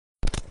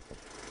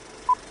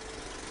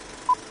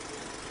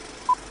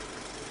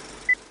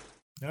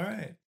All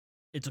right.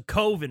 It's a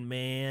COVID,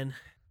 man.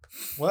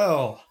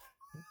 Well,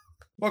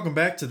 welcome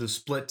back to the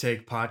Split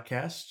Take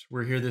podcast.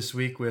 We're here this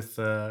week with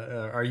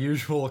our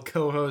usual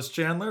co-host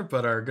Chandler,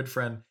 but our good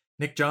friend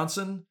Nick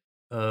Johnson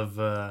of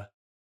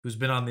who's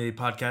been on the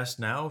podcast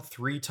now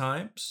 3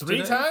 times. Three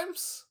today.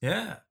 times?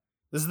 Yeah.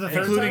 This is the third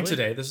Including time?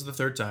 today. This is the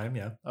 3rd time,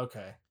 yeah.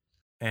 Okay.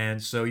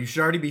 And so you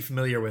should already be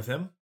familiar with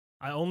him.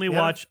 I only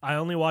watch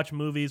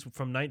movies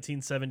from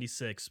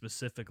 1976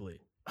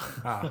 specifically.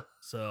 Ah.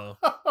 So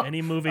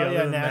any movie Oh, other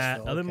yeah, than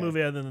Nashville, that, okay.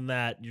 movie other than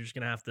that, you're just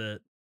gonna have to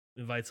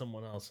invite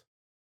someone else.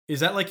 Is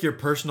that like your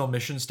personal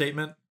mission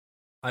statement?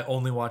 I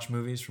only watch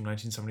movies from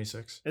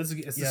 1976. It's a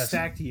Yes.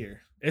 stacked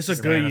year. It's a It's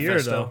a good year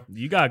manifesto. though.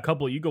 You got a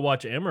couple. You could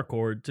watch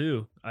Amarcord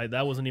too.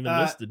 That wasn't even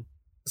listed.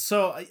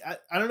 So I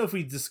don't know if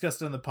we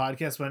discussed it on the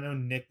podcast, but I know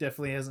Nick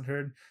definitely hasn't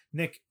heard.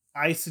 Nick,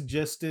 I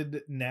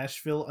suggested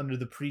Nashville under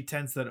the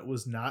pretense that it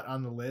was not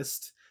on the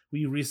list.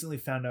 We recently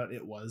found out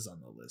it was on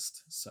the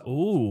list. So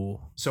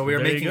Ooh. So we are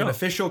There you making an go.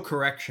 official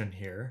correction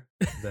here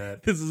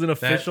that This is an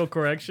official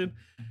correction.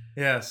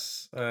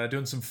 yes,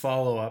 doing some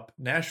follow up.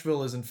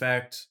 Nashville is in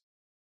fact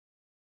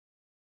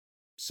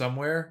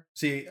somewhere.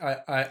 See,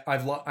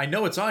 I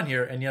know it's on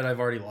here, and yet I've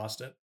already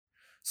lost it.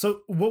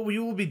 So what we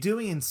will be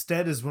doing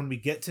instead is when we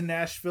get to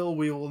Nashville,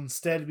 we will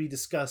instead be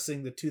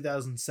discussing the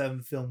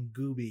 2007 film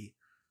Gooby.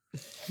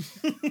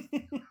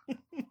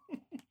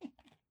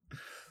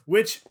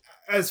 Which,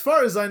 as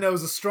far as I know,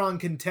 is a strong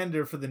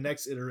contender for the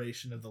next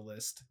iteration of the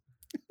list.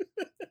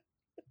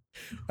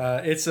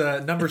 It's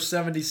number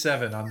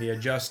 77 on the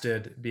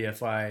adjusted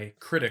BFI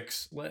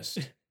critics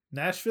list.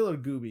 Nashville or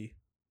Gooby?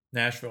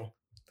 Nashville.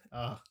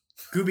 Oh,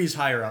 Gooby's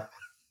higher up.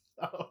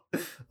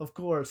 of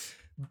course.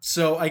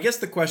 So I guess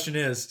the question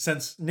is,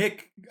 since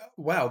Nick,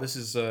 wow, this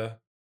is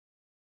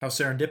how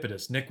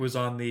serendipitous. Nick was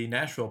on the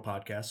Nashville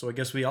podcast, so I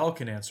guess we all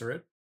can answer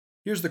it.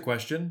 Here's the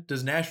question: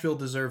 does Nashville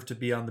deserve to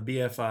be on the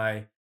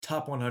BFI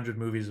top 100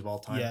 movies of all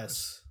time?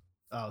 Yes.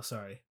 Oh,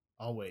 sorry.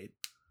 I'll wait.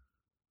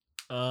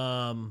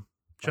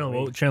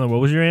 Chandler,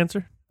 what was your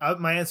answer?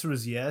 My answer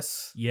was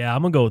yes. Yeah,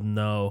 I'm gonna go with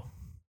no.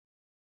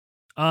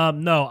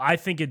 No, I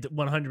think it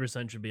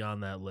 100% should be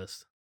on that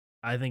list.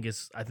 I think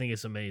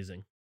it's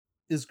amazing.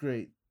 Is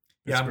great.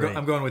 Yeah, It's great.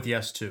 I'm going with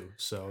yes too.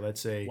 So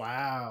that's a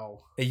Wow.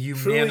 a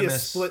Truly a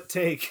unanimous split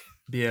take.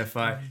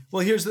 BFI.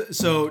 Well, here's the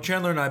so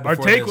Chandler and I Our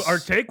before our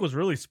take was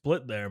really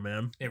split there,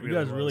 man. It You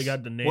really guys really was.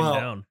 got the name Well,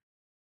 down.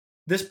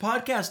 This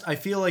podcast, I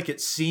feel like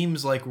it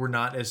seems like we're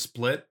not as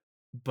split,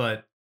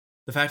 but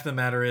the fact of the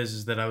matter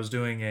is that I was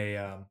doing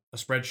a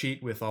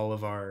spreadsheet with all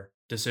of our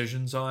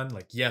decisions on,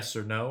 like yes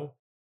or no,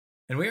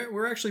 and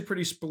we're actually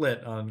pretty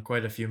split on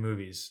quite a few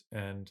movies.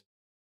 And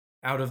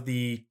out of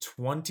the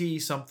 20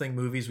 something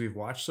movies we've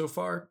watched so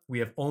far, we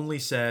have only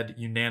said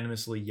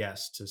unanimously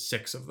yes to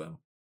 6 of them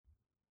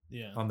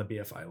Yeah. on the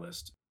BFI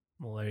list.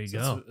 Well, there you So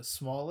go. it's a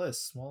small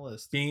list.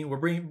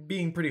 We're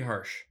being pretty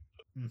harsh,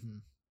 Mm-hmm.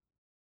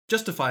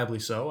 justifiably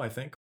so, I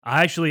think.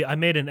 I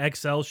made an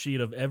Excel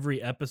sheet of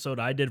every episode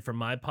I did for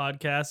my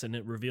podcast, and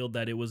it revealed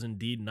that it was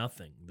indeed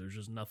nothing. There's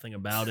just nothing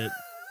about it,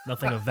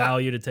 nothing of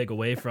value to take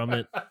away from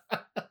it.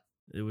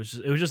 It was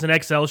just an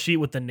Excel sheet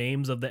with the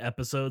names of the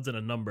episodes and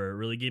a number. It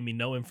really gave me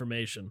no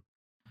information.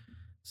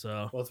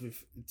 So Well, to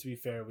be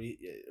fair,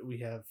 we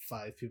have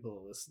 5 people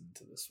to listen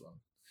to this one.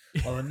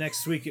 Although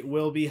next week it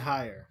will be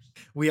higher.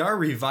 We are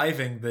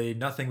reviving the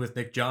Nothing with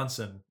Nick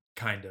Johnson,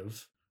 kind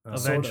of. Sort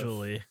of.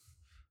 eventually,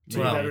 2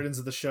 Well, veterans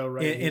of the show,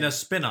 right? in here, a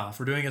spin-off.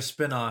 We're doing a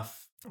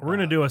spin-off we're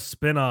gonna do a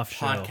spin-off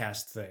show.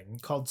 podcast thing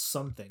called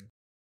something.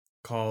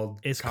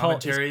 called It's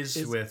Commentaries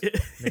called, with Nick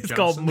Johnson.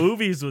 called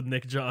Movies with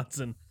Nick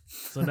Johnson.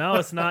 So now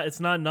it's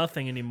not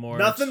nothing anymore.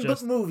 Nothing it's but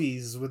just,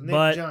 movies with Nick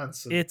but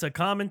Johnson. It's a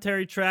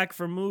commentary track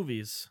for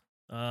movies.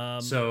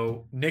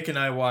 So Nick and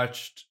I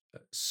watched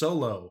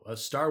Solo, a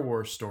Star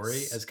Wars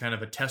story, as kind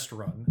of a test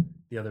run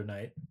the other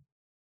night,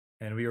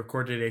 and we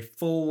recorded a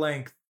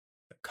full-length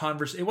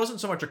It wasn't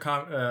so much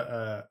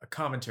a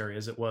commentary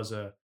as it was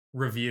a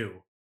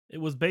review. It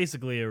was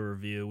basically a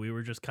review. We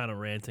were just kind of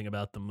ranting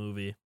about the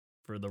movie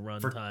for the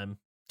runtime.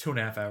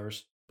 2.5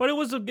 hours. But it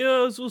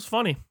was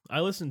funny. I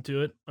listened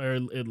to it, or a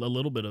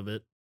little bit of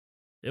it.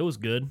 It was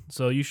good.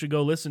 So you should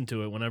go listen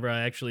to it whenever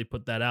I actually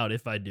put that out,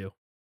 if I do.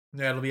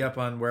 Yeah, it'll be up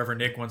on wherever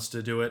Nick wants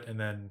to do it, and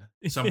then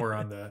somewhere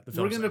on the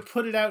film We're going to site.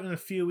 put it out in a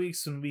few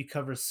weeks when we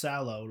cover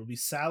Sallow. It'll be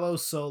Sallow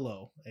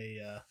Solo,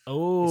 a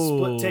Oh,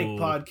 split take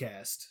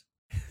podcast.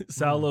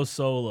 Salo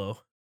Solo,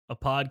 a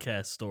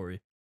podcast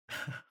story.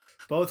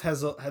 Both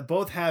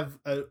have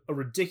a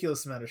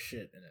ridiculous amount of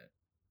shit in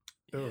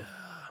it. Ooh. Yeah.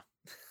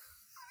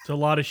 It's a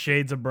lot of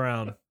shades of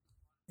brown,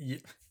 Yeah,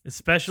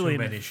 especially Too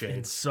many in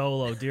shades.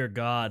 Solo. Dear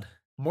God.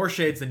 more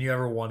shades than you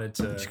ever wanted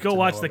to. Just go to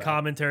watch know the about.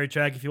 commentary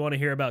track if you want to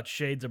hear about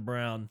shades of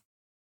brown.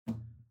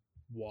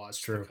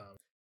 Watch True. the comment.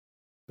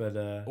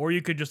 But Or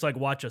you could just like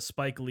watch a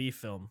Spike Lee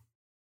film.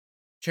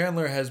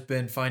 Chandler has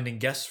been finding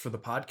guests for the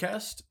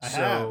podcast. I so,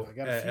 have. I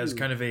got a as few.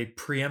 kind of a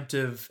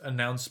preemptive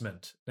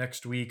announcement,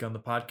 next week on the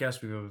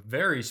podcast, we have a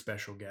very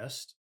special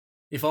guest.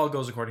 If all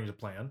goes according to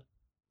plan.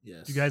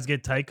 Yes. Did you guys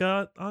get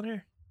Taika on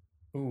here?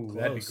 Ooh,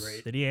 that'd be Close.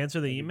 great. Did he answer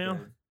the That'd be email?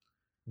 good.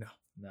 No.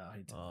 No, he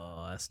didn't.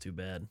 Oh, that's too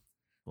bad.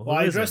 Well, who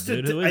I is addressed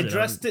dude? it. Who I is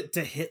addressed it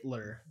to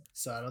Hitler,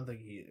 so I don't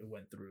think it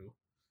went through.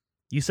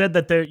 You said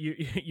that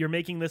you're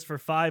making this for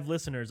 5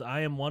 listeners.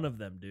 I am one of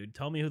them, dude.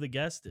 Tell me who the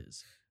guest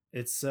is.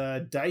 It's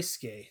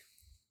Daisuke.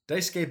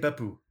 Daisuke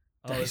Beppu.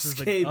 Oh, this is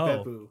Daisuke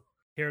oh. Beppu.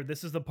 Here,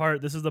 this is the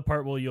part. This is the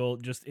part where you'll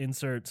just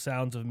insert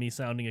sounds of me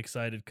sounding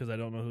excited because I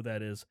don't know who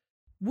that is.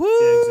 Woo!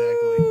 Yeah,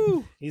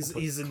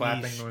 exactly. He's a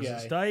clapping niche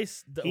noises. guy.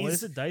 What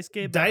is it?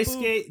 Daisuke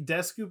Beppu?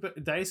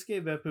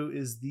 Daisuke Beppu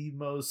is the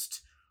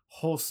most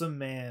wholesome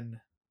man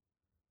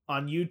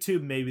on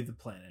YouTube, maybe the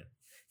planet.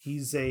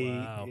 He's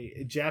Wow.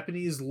 a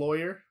Japanese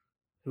lawyer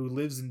who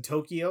lives in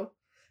Tokyo,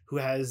 who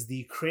has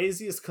the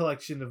craziest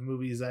collection of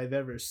movies I've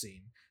ever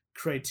seen,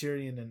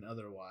 Criterion and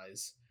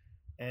otherwise.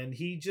 And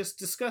he just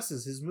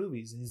discusses his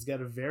movies, and he's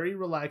got a very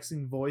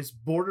relaxing voice,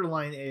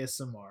 borderline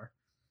ASMR.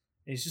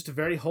 And he's just a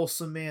very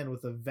wholesome man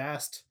with a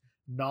vast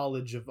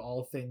knowledge of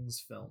all things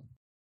film.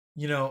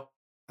 You know,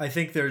 I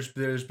think there's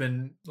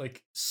been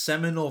like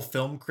seminal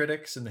film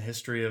critics in the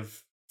history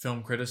of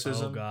film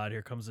criticism. Oh God,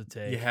 here comes a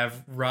take. You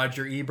have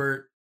Roger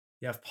Ebert,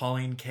 you have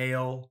Pauline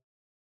Kael,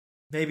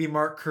 maybe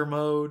Mark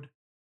Kermode,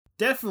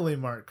 Definitely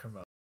Mark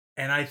Kermode.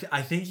 and I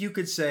think you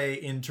could say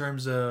in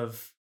terms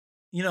of,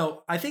 you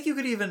know, I think you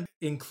could even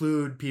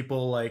include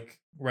people like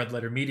Red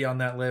Letter Media on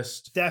that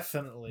list.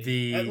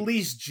 Definitely. At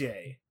least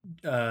Jay.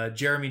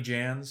 Jeremy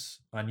Jans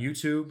on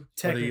YouTube,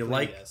 whether you Technically,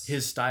 like yes.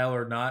 his style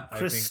or not.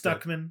 Chris I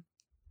think Stuckman.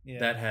 Yeah.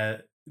 that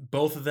had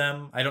both of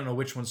them. I don't know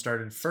which one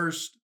started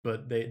first,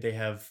 but they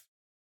have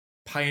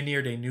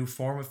pioneered a new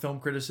form of film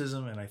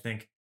criticism, and I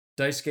think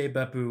Daisuke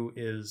Beppu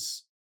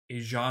is a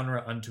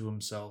genre unto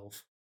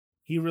himself.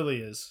 He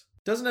really is.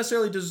 Doesn't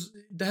necessarily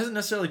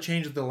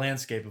change the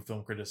landscape of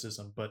film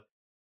criticism, but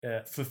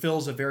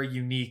fulfills a very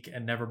unique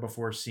and never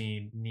before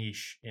seen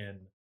niche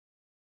in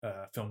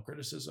film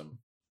criticism.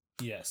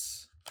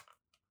 Yes.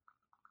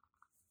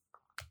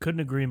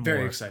 Couldn't agree more.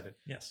 Very excited.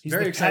 Yes, He's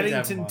very the excited to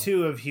have him Paddington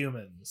on. 2 of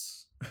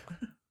humans.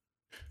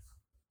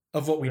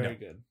 Of what we Very know.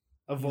 good.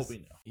 Of what we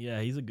know. Yeah,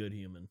 he's a good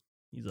human.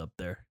 He's up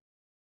there.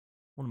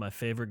 One of my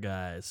favorite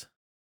guys.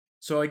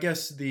 So I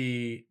guess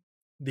the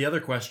other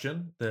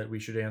question that we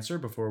should answer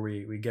before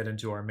we get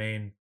into our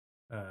main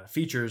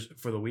features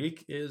for the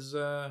week is,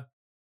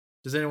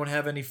 does anyone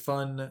have any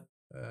fun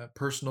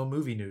personal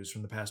movie news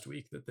from the past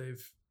week that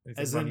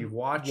anything As fun in you've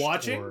watched?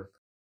 watching? Or,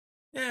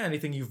 yeah,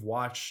 anything you've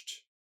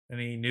watched,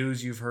 any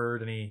news you've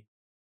heard, any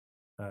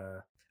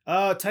Taika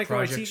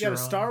projects Waititi got you're a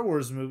Star on?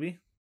 Wars movie.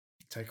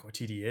 Taika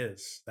Waititi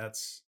is.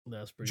 That's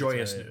That's pretty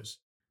joyous tight. news.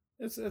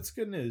 It's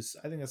good news.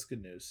 I think that's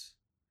good news.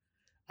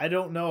 I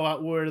don't know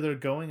where they're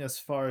going as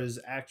far as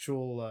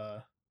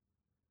actual,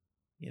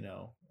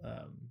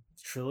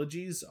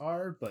 trilogies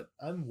are, but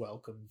I'm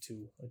welcome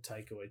to a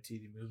Taika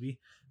Waititi movie.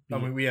 I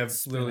mean, we have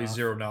literally spin-off.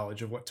 zero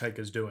knowledge of what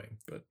Taika's doing,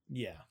 but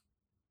Yeah.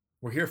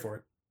 we're here for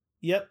it.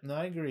 Yep. No,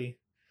 I agree.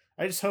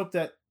 I just hope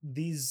that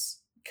these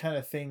kind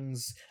of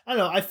things. I don't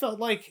know. I felt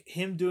like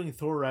him doing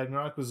Thor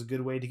Ragnarok was a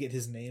good way to get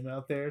his name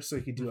out there, so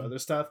he could do Mhm. other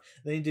stuff.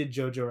 Then he did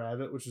Jojo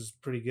Rabbit, which was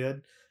pretty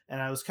good.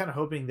 And I was kind of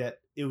hoping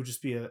that it would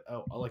just be a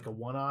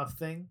one-off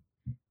thing,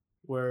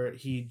 where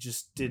he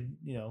just did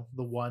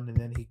the one, and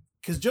then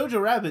because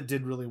Jojo Rabbit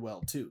did really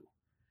well too.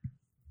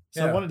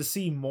 So I Yeah. wanted to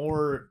see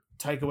more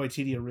Taika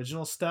Waititi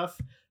original stuff,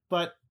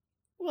 but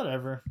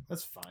whatever,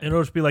 that's fine.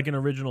 It'll just be like an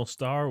original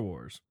Star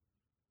Wars.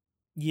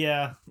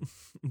 Yeah.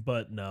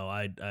 But no,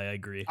 I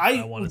agree.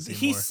 I want to see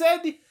he more.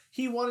 said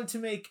he wanted to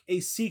make a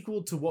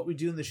sequel to What We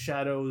Do in the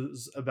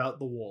Shadows about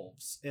the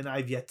wolves, and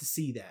I've yet to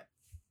see that.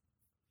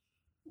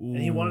 And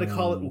he wanted to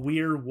call it Ooh,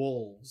 We're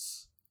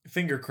Wolves.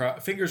 Fingers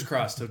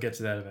crossed he'll get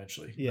to that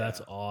eventually. Yeah.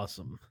 That's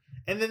awesome.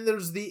 And then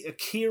there's the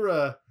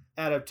Akira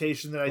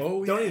adaptation that I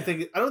Oh, don't yeah. even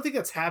think I don't think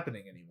that's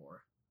happening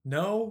anymore.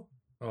 No?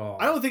 Oh.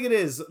 I don't think it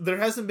is. There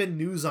hasn't been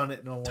news on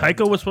it in a long Taika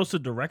time. was supposed to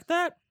direct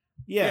that?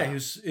 Yeah, Yeah.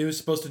 he was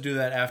supposed to do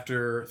that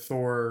after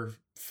Thor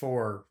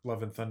 4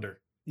 Love and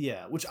Thunder.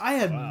 Yeah, which I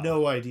have Wow.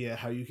 no idea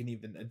how you can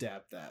even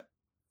adapt that.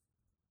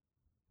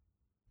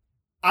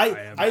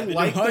 have I no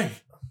like idea.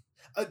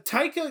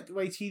 Taika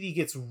Waititi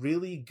gets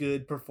really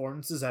good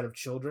performances out of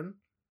children.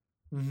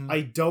 Mhm.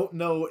 I don't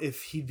know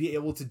if he'd be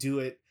able to do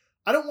it.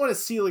 I don't want to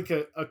see like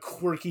a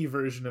quirky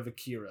version of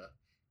Akira,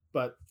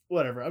 but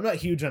whatever. I'm not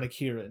huge on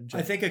Akira in I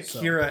general. think so-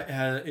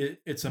 Akira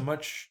it's a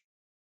much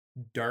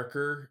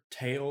darker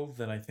tale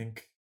than I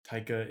think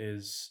Taika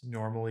is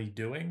normally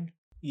doing.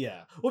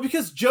 Yeah. Well,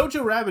 because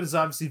Jojo Rabbit is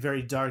obviously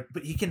very dark,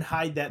 but he can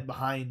hide that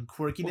behind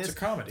Well, quirkiness. it's a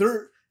comedy.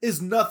 There is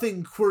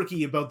nothing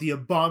quirky about the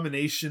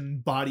abomination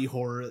body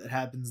horror that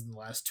happens in the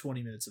last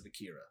 20 minutes of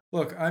Akira.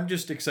 Look, I'm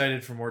just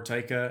excited for more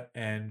Taika,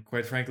 and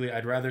quite frankly,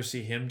 I'd rather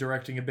see him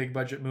directing a big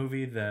budget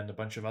movie than a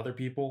bunch of other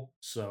people.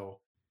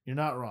 So, You're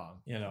not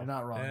wrong. you know, You're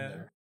not wrong eh,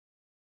 there.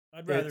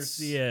 I'd rather It's-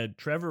 see a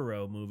Trevor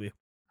Rowe movie.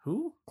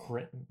 Who?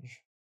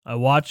 cringe. I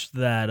watched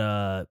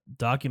that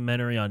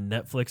documentary on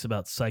Netflix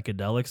about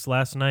psychedelics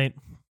last night.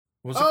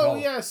 What's it Oh,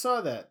 called? yeah, I saw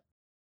that.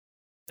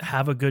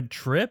 Have a good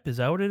trip? Is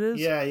that what it is?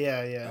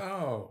 Yeah.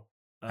 Oh,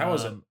 how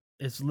was it?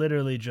 It's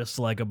literally just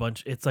like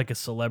it's like a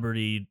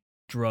celebrity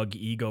drug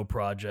ego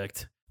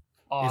project.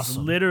 It's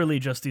literally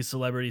just these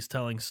celebrities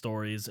telling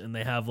stories, and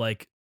they have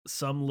like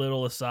some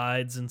little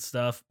asides and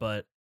stuff,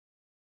 but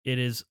it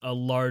is a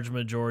large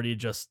majority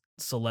just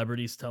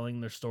celebrities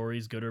telling their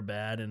stories, good or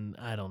bad, and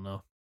I don't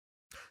know.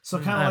 So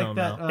I kind of don't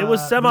like that. know. It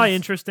was semi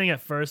interesting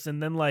at first,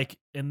 and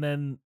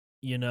then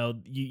you know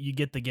you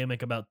get the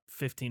gimmick about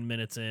 15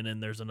 minutes in,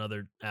 and there's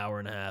another hour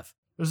and a half.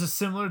 There's a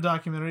similar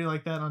documentary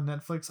like that on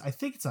Netflix. I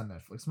think it's on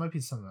Netflix. It might be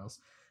something else.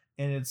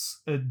 And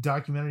it's a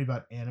documentary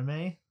about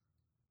anime,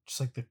 just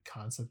like the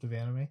concept of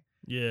anime.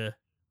 Yeah.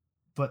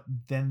 But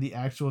then the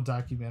actual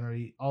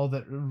documentary, all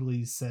that it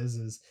really says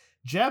is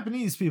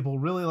Japanese people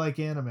really like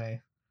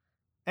anime.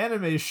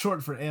 Anime is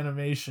short for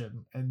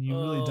animation, and you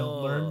really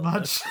don't learn much.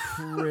 That's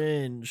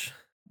cringe.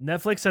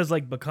 Netflix has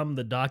like become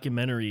the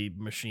documentary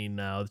machine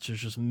now. It's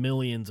just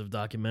millions of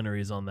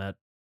documentaries on that.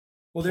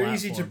 Well, they're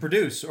easy to platform.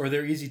 produce, or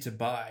they're easy to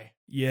buy.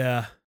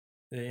 Yeah.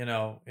 You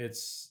know,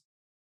 it's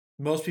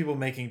most people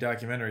making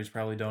documentaries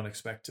probably don't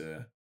expect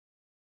to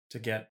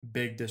get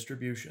big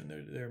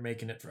distribution. They're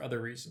making it for other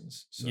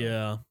reasons. So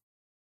Yeah.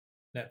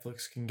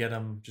 Netflix can get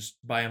them, just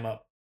buy them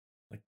up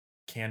like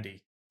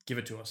candy. Give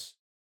it to us.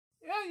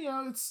 Yeah, you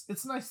know,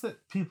 it's nice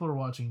that people are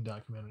watching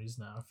documentaries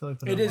now. I feel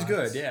like It is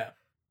good, yeah.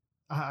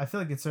 I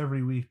feel like it's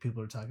every week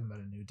people are talking about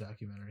a new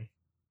documentary.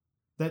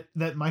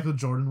 That Michael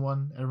Jordan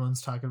one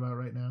everyone's talking about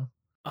right now.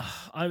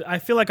 I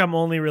feel like I'm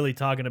only really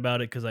talking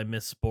about it because I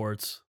miss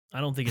sports.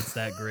 I don't think it's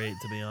that great,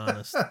 to be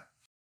honest.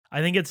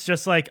 I think it's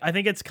just like, I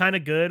think it's kind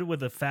of good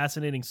with a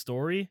fascinating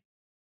story.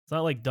 It's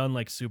not like done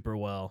like super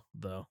well,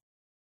 though.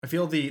 I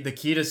feel the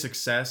key to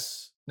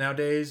success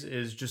nowadays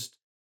is just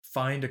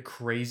find a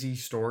crazy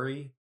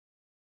story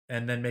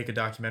and then make a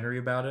documentary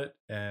about it,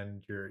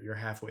 and you're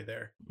halfway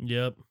there.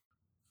 Yep.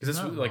 Because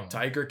it's Not like wrong.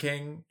 Tiger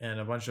King and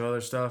a bunch of other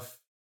stuff.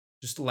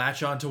 Just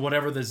latch on to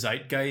whatever the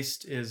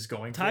zeitgeist is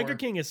going Tiger for.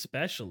 King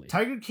especially.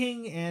 Tiger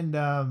King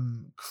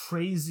and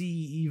Crazy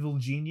Evil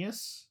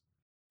Genius.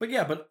 But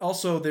yeah, but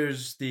also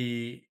there's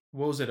the,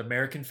 what was it,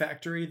 American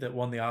Factory that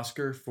won the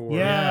Oscar for.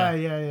 Yeah.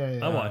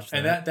 I watched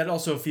And that. that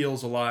also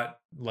feels a lot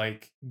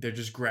like they're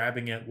just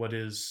grabbing at what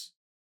is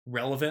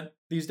relevant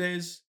these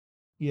days.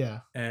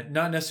 Yeah. And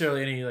not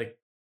necessarily any like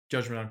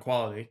judgment on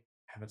quality.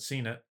 Haven't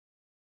seen it.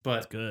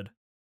 That's But good.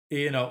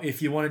 you know,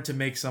 if you wanted to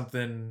make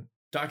something,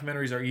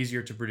 documentaries are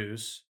easier to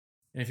produce.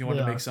 And if you want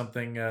They to are. make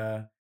something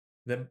that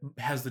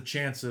has the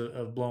chance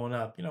of blowing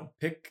up, you know,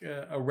 pick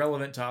a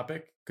relevant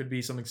topic. Could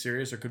be something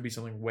serious or could be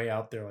something way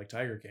out there like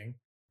Tiger King,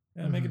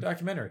 and make a Mhm.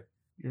 documentary.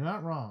 You're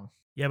not wrong.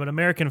 Yeah, but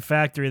American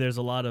Factory, there's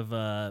a lot of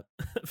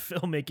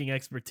filmmaking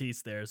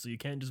expertise there, so you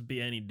can't just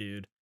be any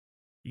dude.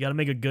 You got to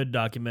make a good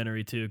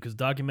documentary too, because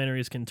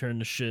documentaries can turn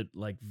to shit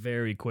like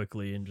very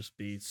quickly and just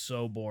be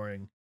so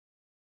boring,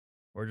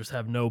 or just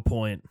have no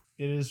point.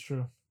 It is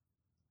true.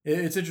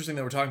 It's interesting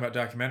that we're talking about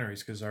documentaries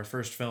because our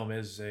first film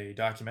is a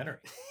documentary.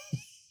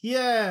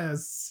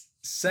 Yes.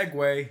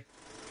 Segue.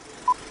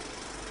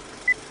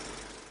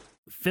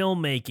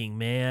 Filmmaking,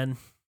 man.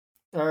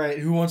 All right,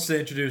 who wants to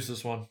introduce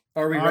this one?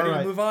 Are we All ready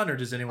right. to move on, or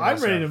does anyone I'm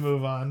else ready have? to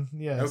move on.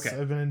 Yes. Okay.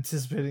 I've been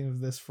anticipating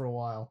this for a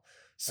while.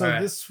 So All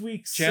right. this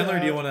week's Chandler,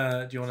 do you want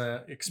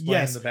to explain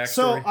yes. the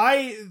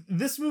backstory? So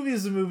this movie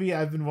is a movie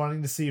I've been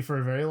wanting to see for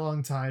a very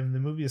long time. The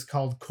movie is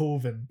called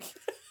Coven.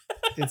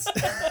 It's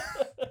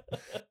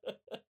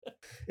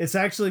it's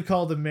actually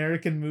called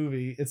American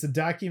Movie. It's a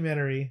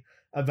documentary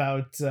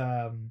about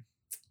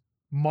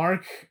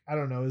Mark, I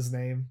don't know his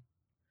name.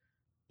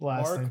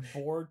 Last name.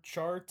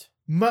 Borchardt.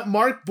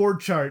 Mark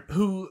Borchardt,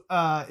 who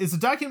is a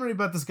documentary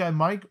about this guy,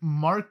 Mark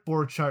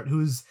Borchardt,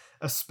 who's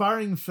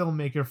aspiring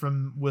filmmaker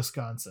from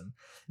Wisconsin.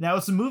 Now,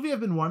 it's a movie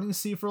I've been wanting to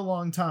see for a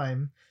long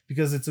time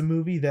because it's a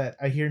movie that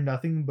I hear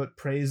nothing but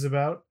praise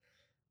about.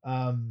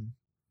 And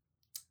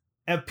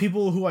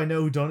people who I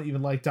know who don't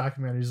even like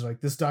documentaries are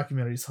like, this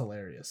documentary is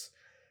hilarious.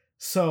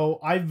 So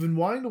I've been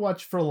wanting to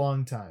watch it for a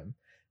long time.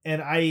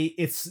 And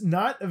it's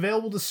not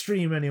available to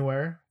stream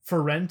anywhere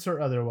for rent or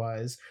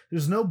otherwise.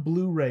 There's no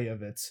Blu-ray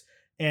of it.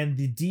 And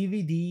the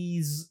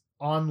DVDs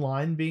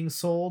online being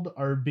sold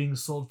are being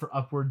sold for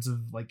upwards of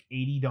like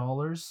 $80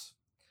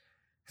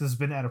 because it's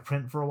been out of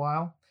print for a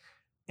while.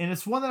 And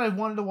it's one that I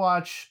wanted to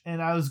watch,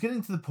 and I was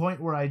getting to the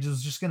point where I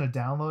was just going to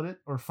download it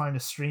or find a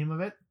stream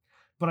of it.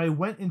 But I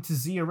went into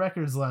Zia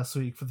Records last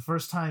week for the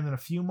first time in a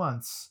few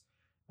months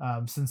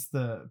since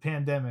the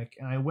pandemic,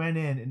 and I went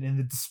in, and in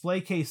the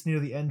display case near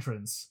the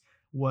entrance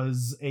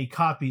was a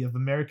copy of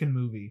American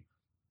Movie,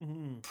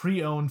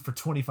 pre-owned for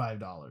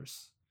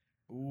 $25.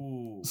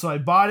 Ooh. So I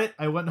bought it,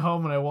 I went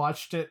home and I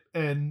watched it,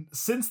 and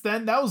since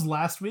then, that was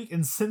last week,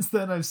 and since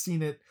then I've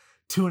seen it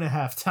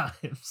 2.5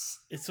 times.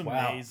 It's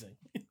Wow. amazing.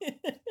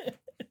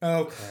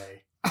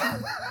 Okay.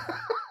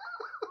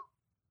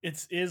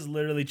 It is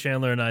literally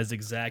Chandler and I's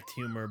exact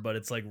humor, but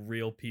it's like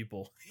real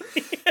people.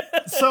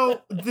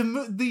 So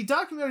the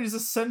documentary is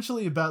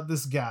essentially about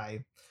this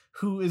guy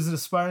who is an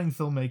aspiring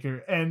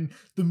filmmaker, and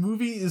the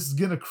movie is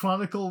going to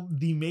chronicle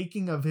the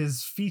making of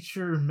his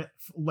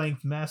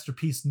feature-length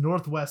masterpiece,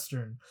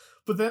 Northwestern.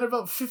 But then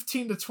about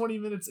 15 to 20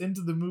 minutes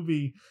into the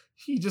movie,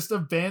 he just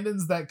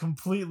abandons that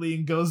completely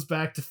and goes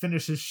back to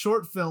finish his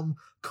short film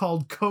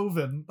called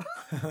Coven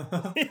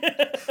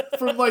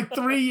from like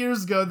 3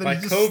 years ago. That By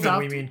he just Coven,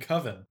 stopped. we mean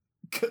Coven.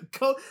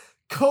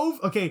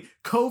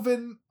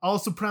 Coven,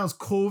 also pronounced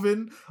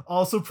Coven,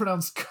 also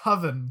pronounced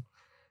Coven.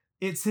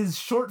 It's his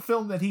short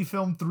film that he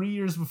filmed 3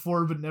 years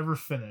before but never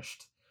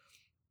finished.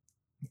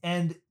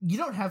 And you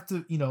don't have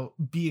to,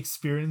 be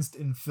experienced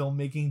in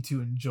filmmaking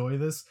to enjoy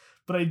this,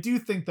 but I do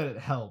think that it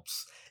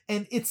helps.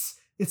 And it's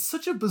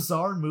such a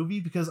bizarre movie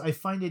because I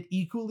find it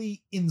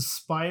equally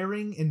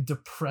inspiring and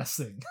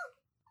depressing.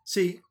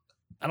 See,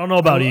 I don't know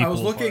about I was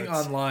equal looking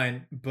parts.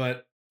 online,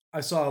 but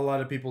I saw a lot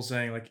of people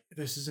saying like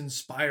this is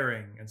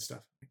inspiring and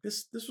stuff.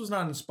 This was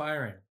not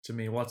inspiring to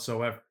me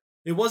whatsoever.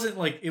 It wasn't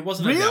a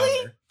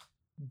Really? downer,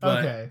 but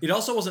Okay. it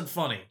also wasn't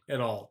funny at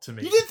all to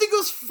me. You didn't think it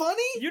was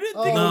funny? You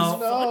didn't think Oh, it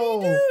was funny,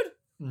 no. dude?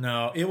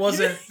 No, it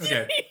wasn't.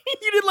 Okay,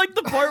 You didn't like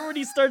the part when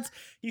he starts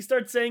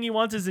saying he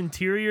wants his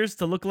interiors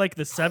to look like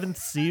the Seventh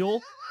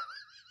Seal,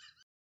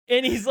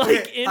 and he's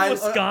like Okay, in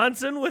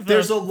Wisconsin with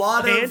there's a a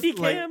lot of handy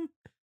like, cam.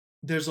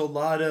 there's a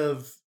lot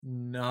of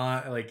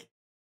not like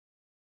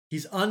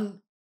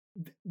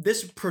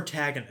this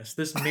protagonist,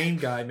 this main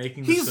guy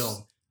making the He's-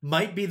 film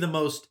might be the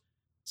most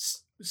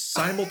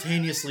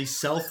simultaneously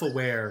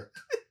self-aware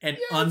and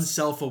Yes.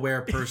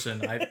 unself-aware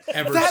person I've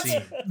ever That's-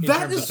 seen in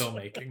that terms is- of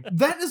filmmaking.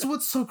 That is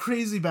what's so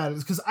crazy about it,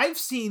 is because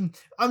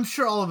I'm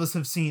sure all of us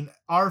have seen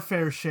our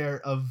fair share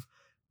of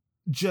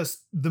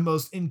just the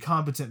most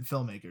incompetent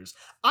filmmakers.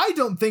 I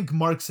don't think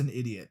Mark's an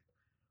idiot.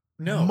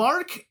 No,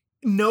 Mark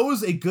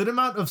knows a good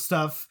amount of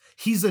stuff.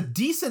 He's a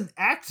decent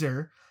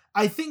actor.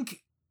 I think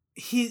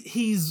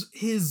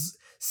his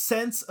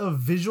sense of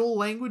visual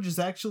language is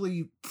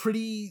actually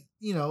pretty,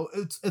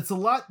 it's a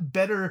lot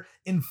better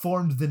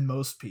informed than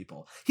most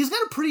people. He's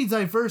got a pretty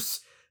diverse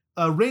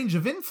range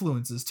of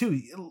influences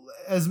too.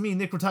 As me and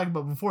Nick were talking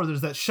about before,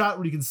 there's that shot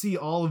where you can see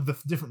all of the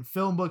different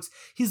film books.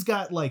 He's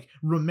got like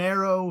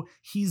Romero,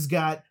 he's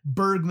got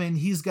Bergman,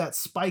 he's got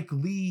Spike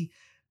Lee.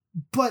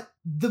 But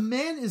the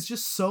man is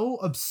just so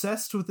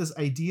obsessed with this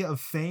idea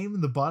of fame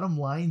and the bottom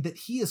line that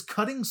he is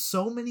cutting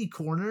so many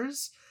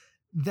corners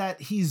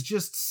that he's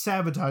just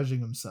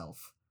sabotaging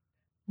himself.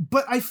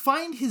 But I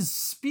find his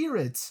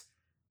spirit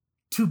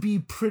to be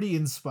pretty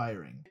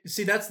inspiring.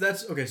 see that's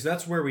okay. So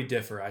that's where we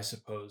differ, I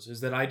suppose. Is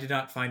that I did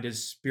not find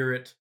his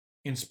spirit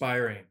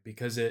inspiring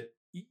because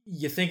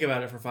you think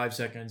about it for 5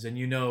 seconds and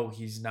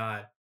he's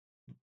not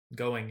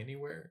going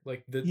anywhere.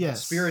 Like the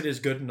Yes. spirit is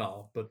good and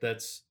all, but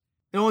that's.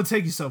 It won't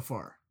take you so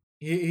far.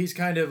 He's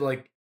kind of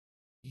like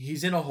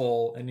he's in a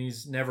hole and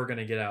he's never going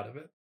to get out of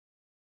it,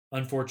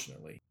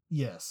 unfortunately.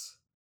 Yes.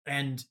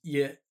 And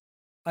yet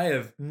I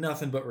have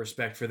nothing but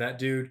respect for that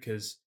dude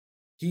because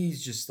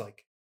he's just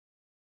like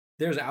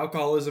there's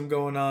alcoholism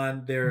going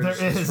on. There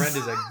His is. friend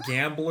is a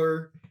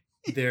gambler.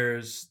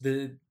 There's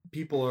the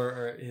people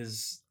are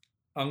his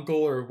uncle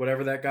or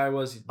whatever that guy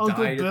was. He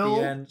Uncle died Bill?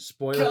 at the end.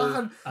 Spoiler.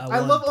 God, I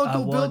love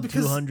Uncle Bill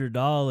because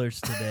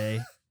 $200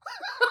 today.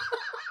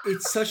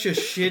 It's such a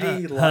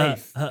shitty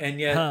life, and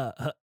yet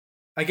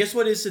I guess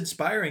what is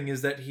inspiring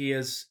is that he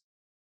is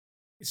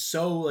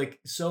so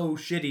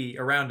shitty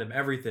around him,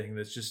 everything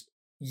that's just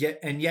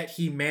yet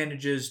he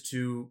manages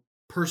to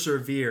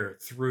persevere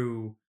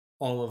through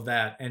all of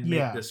that and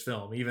make this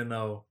film, even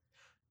though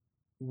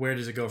where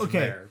does it go from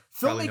there?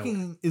 Probably nowhere.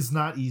 Filmmaking is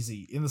not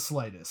easy in the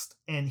slightest,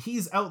 and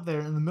he's out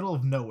there in the middle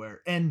of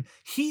nowhere, and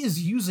he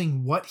is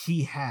using what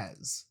he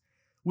has,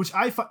 which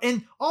I find,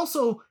 and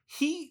also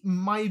he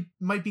might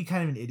be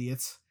kind of an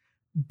idiot,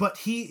 but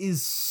he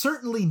is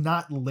certainly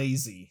not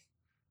lazy.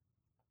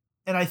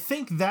 And I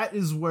think that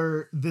is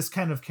where this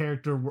kind of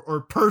character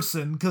or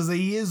person, because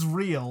he is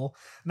real,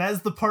 and that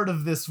is the part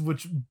of this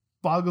which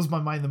boggles my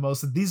mind the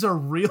most, that these are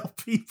real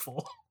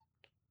people.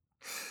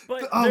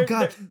 But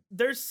God.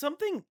 There's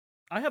something.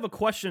 I have a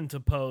question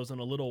to pose in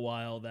a little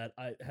while that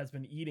has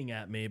been eating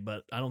at me,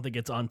 but I don't think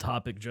it's on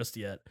topic just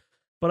yet.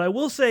 But I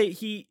will say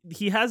he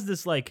has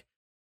this like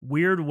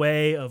weird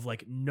way of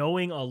like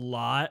knowing a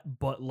lot,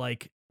 but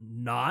like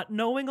not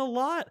knowing a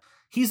lot.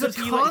 He's a 'Cause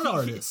con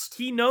artist.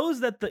 He knows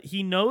that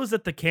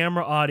the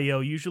camera audio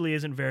usually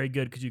isn't very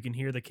good because you can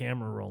hear the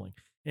camera rolling,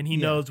 and he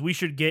Yeah. knows we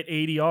should get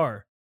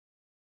ADR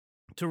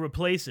to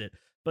replace it.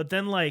 But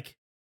then like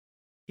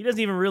he doesn't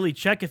even really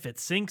check if it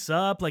syncs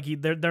up. Like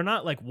they're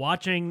not like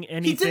watching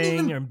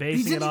anything or he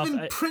basing it didn't off.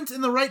 even print in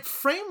the right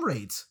frame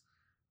rate.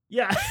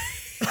 Yeah,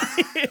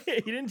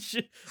 he didn't.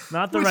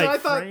 Not the Which right I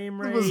thought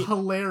frame it was rate.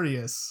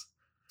 hilarious.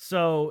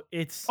 So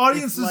it's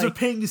Audiences it's are like,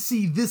 paying to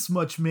see this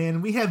much, man,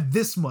 and we have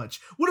this much.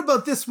 What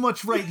about this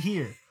much right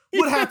here?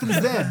 What happens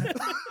then?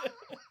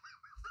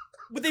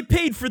 But they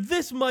paid for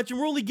this much, and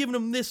we're only giving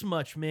them this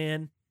much,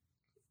 man.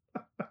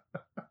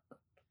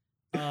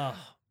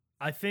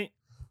 I think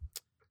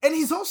And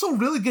he's also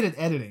really good at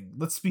editing.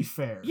 Let's be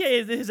fair. Yeah,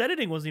 his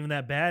editing wasn't even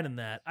that bad in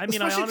that. I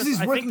mean, Especially 'cause he's I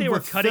think working they were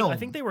with cutting. I film.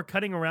 think they were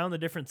cutting around the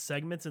different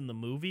segments in the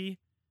movie,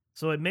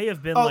 so it may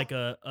have been Oh. like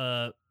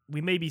a. We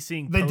may be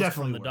seeing They posts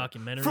definitely from the were.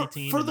 documentary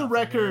team. For and the not from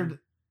him. record,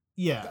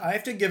 yeah. I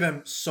have to give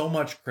him so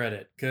much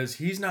credit because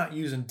he's not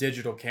using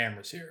digital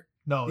cameras here.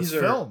 No, it's These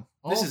are- film.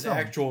 This All is film.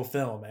 actual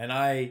film, and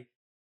I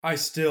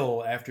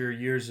still, after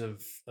years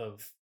of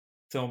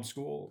film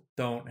school,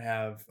 don't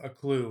have a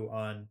clue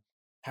on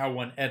how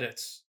one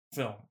edits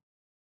film.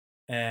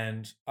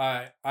 And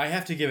I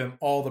have to give him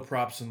all the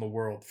props in the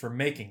world for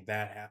making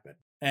that happen.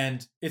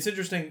 And it's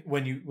interesting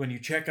when you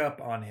check up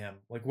on him,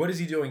 like what is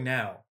he doing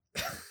now?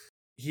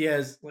 He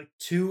has like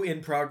 2 in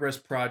progress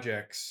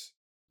projects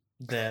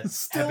that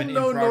Still have been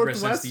no in progress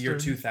since the year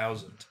Northwestern.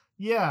 2000.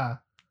 Yeah.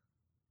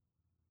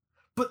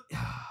 But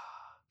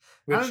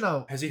Which, I don't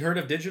know. Has he heard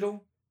of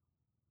digital?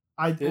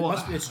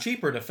 It's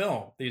cheaper to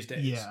film these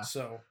days. Yeah.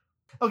 So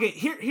Okay,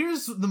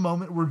 here's the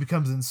moment where it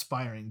becomes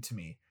inspiring to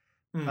me.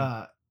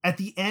 At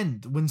the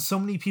end, when so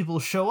many people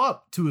show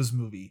up to his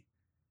movie,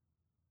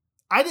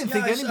 I didn't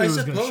think anybody was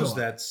going to show up.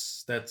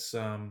 That's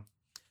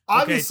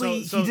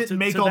Obviously, so he didn't to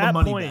make all the that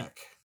money point- back.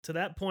 To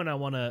that point, I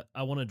wanna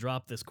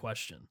drop this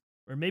question,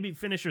 or maybe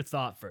finish your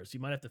thought first. You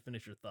might have to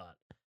finish your thought.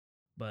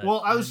 But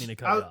Well, I didn't mean to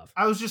cut you off.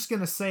 was just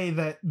gonna say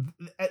that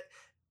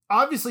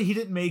obviously he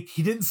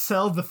didn't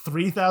sell the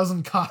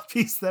 3,000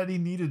 copies that he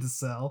needed to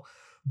sell,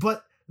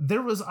 but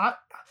there was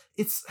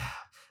it's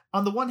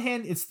on the one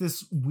hand it's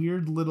this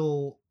weird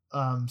little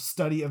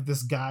study of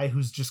this guy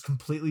who's just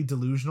completely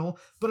delusional,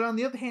 but on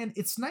the other hand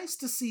it's nice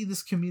to see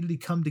this community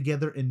come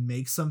together and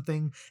make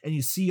something, and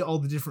you see all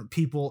the different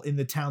people in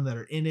the town that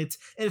are in it,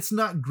 and it's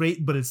not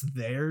great but it's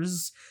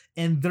theirs,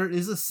 and there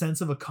is a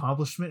sense of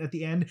accomplishment at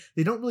the end.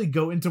 They don't really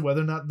go into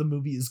whether or not the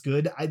movie is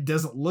good. It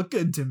doesn't look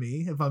good to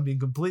me, if I'm being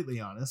completely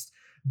honest,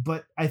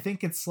 but I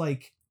think it's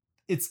like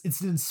it's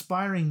an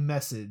inspiring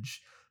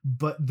message.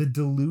 But the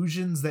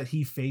delusions that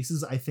he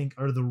faces, I think,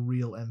 are the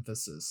real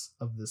emphasis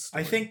of this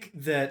story. I think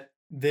that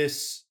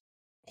this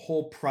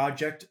whole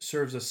project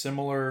serves a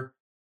similar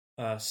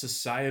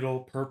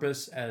societal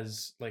purpose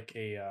as like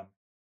a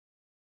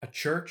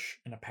church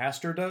and a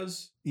pastor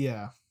does,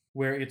 Yeah.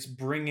 where it's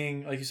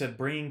bringing, like you said,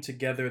 bringing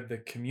together the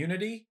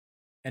community,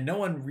 and no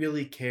one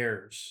really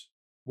cares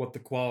what the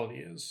quality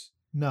is.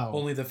 No.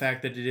 Only the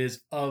fact that it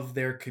is of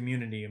their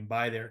community and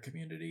by their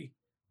community,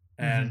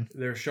 and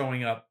they're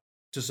showing up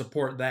to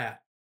support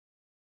that.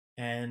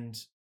 And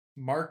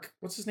Mark,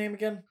 what's his name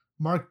again?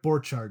 Mark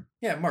Borchardt.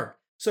 Yeah, Mark.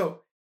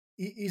 So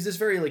he's this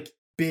very like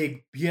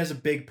big. He has a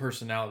big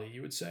personality,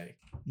 you would say,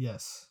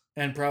 Yes.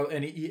 and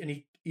probably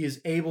he is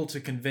able to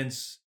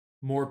convince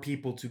more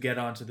people to get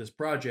onto this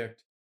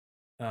project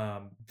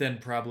than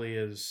probably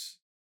his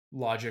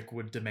logic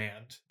would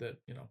demand. That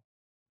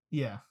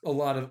Yeah. a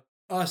lot of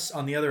us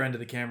on the other end of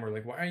the camera are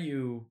like, why are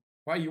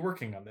you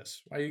working on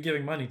this? Why are you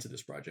giving money to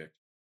this project?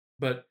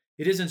 But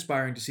it is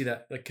inspiring to see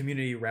that the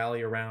community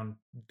rally around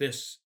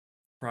this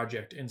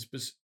project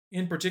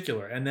in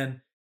particular, and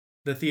then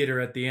the theater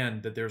at the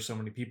end, that there's so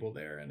many people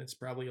there, and it's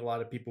probably a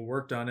lot of people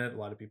worked on it, a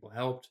lot of people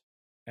helped,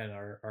 and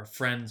are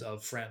friends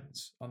of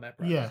friends on that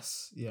project.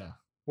 Yes. Yeah.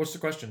 What's the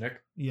question,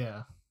 Nick?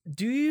 Yeah.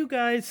 Do you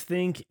guys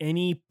think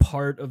any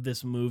part of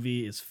this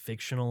movie is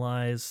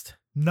fictionalized?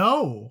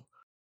 No.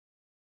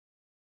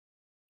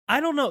 I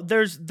don't know.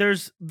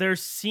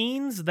 There's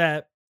scenes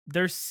that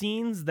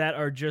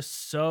are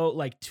just so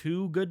like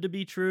too good to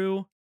be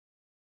true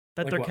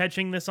that Like they're what?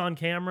 catching this on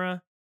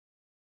camera.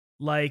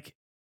 Like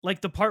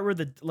the part where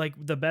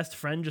the best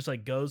friend just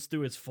like goes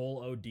through his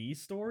full OD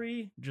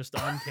story just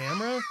on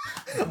camera.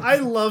 I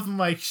love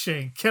Mike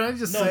Shank. Can I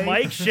just No, say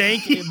Mike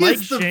Shank he is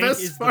the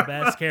best the part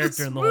best of character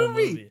this in the whole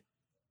movie.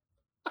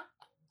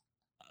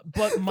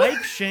 But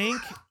Mike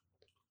Shank,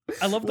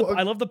 I love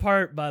the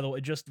part, by the way,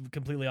 just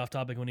completely off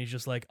topic, when he's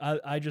just like,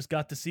 I just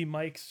got to see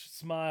Mike's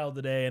smile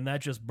today, and that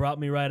just brought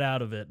me right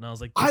out of it. And I was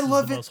like, this I is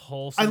love the it. most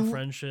wholesome I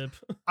friendship.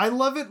 I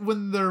love it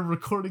when they're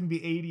recording the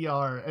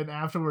ADR, and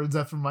afterwards,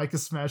 after Mike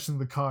is smashing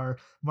the car,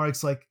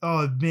 Mark's like,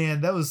 "Oh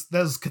man, that was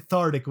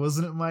cathartic,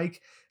 wasn't it, Mike?"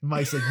 And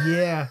Mike's like,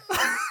 "Yeah."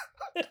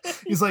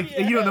 He's like,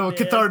 "You don't know what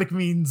man. cathartic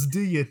means,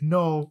 do you?"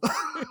 No.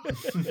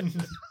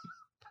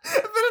 And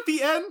then at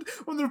the end,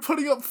 when they're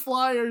putting up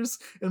flyers,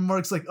 and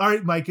Mark's like, "All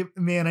right, Mike,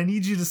 man, I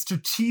need you to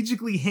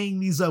strategically hang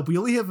these up. We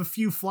only have a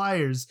few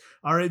flyers.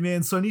 All right,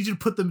 man, so I need you to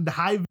put them in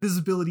high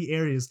visibility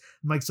areas."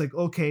 And Mike's like,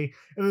 "Okay."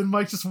 And then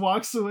Mike just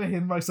walks away,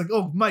 and Mark's like,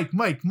 "Oh, Mike."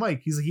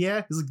 He's like,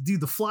 "Yeah." He's like, "Dude,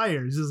 the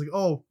flyers." He's like,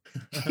 "Oh."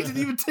 He didn't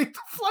even take the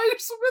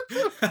flyers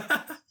with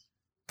him.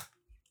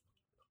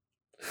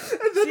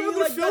 And then when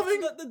they're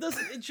filming...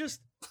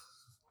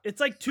 It's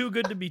like too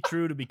good to be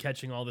true to be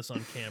catching all this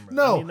on camera.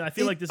 No, I mean, I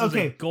feel like this is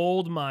a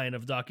gold mine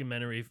of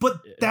documentary. But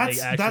that's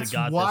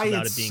got why this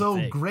without it's it being so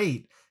fake.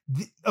 great.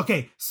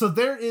 Okay, so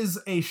there is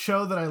a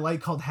show that I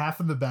like called Half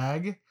in the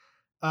Bag.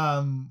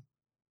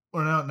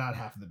 Or no, not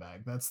half of the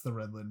bag. That's the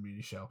Redland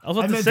Beauty Show. I was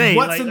about to meant say,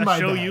 what's like, in a my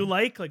show bag. you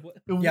like what?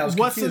 Yeah, I was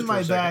What's in confused for my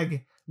a second.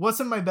 bag? What's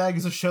in my bag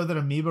is a show that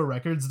Amoeba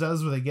Records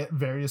does, where they get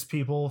various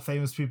people,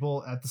 famous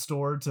people, at the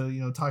store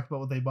to talk about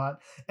what they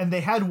bought. And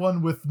they had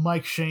one with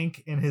Mike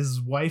Shank and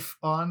his wife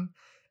on,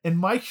 and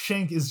Mike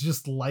Shank is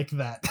just like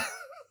that.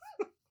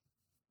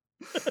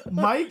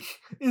 Mike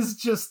is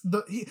just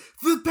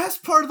the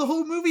best part of the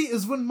whole movie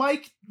is when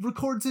Mike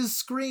records his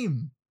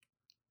scream.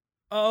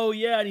 Oh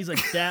yeah, and he's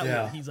like that.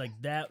 Yeah. He's like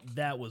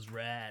that was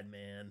rad,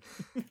 man.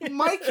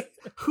 Mike,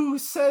 who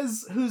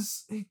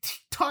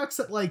talks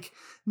at like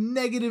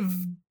negative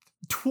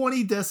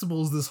 20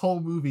 decibels this whole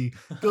movie,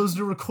 goes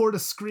to record a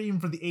scream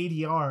for the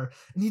ADR,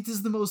 and he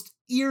does the most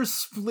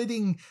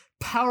ear-splitting,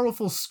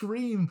 powerful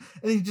scream,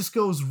 and he just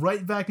goes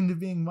right back into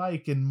being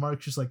Mike, and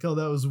Mark's just like, oh,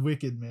 that was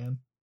wicked, man.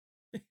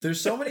 There's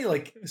so many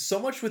so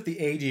much with the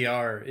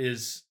ADR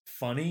is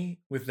funny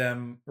with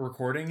them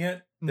recording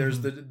it.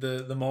 There's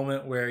the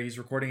moment where he's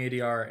recording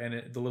ADR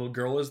and the little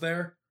girl is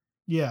there.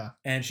 Yeah.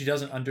 And she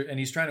doesn't and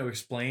he's trying to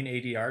explain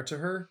ADR to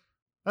her.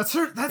 That's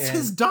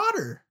his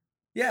daughter.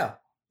 Yeah.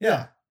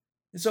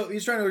 So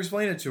he's trying to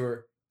explain it to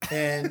her,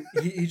 and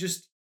he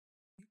just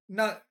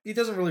he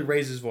doesn't really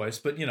raise his voice,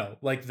 but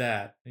like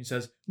that. And he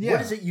says, Yeah.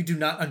 "What is it you do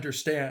not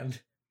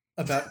understand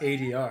about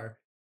ADR?"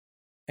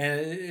 And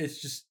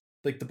it's just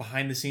like the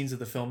behind the scenes of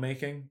the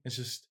filmmaking. It's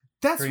just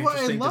That's very why I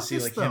interesting love to see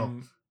this, like though.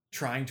 him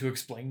trying to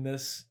explain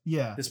this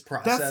Yeah.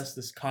 process,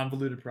 this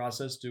convoluted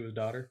process to his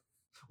daughter.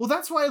 Well,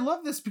 that's why I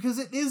love this, because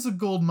it is a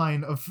gold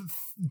mine of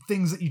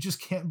things that you just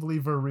can't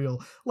believe are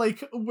real.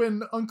 Like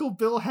when Uncle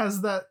Bill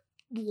has that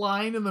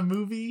line in the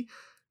movie,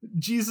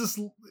 Jesus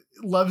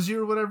loves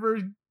you or whatever,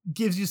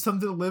 gives you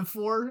something to live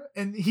for,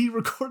 and he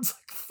records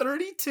like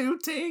 32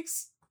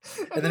 takes.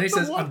 And then he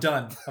says, "I'm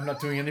done. I'm not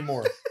doing any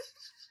more."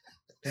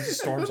 And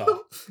just storms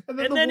off. And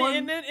then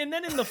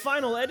in the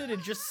final edit,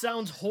 it just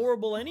sounds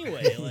horrible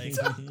anyway. Like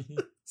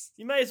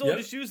you might as well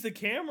just use the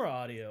camera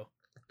audio.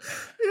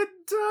 It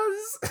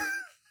does.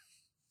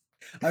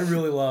 I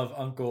really love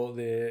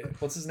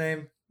what's his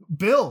name?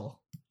 Bill.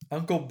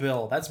 Uncle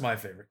Bill. That's my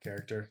favorite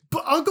character.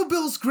 But Uncle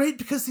Bill's great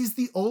because he's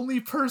the only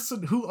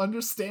person who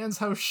understands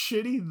how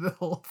shitty the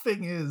whole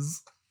thing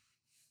is.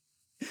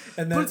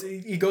 And then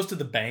he goes to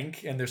the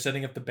bank, and they're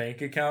setting up the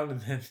bank account,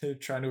 and then they're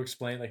trying to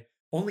explain, like,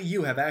 only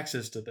you have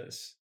access to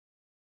this.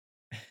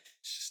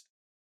 It's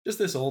just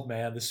this old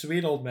man, this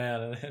sweet old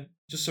man, and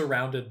just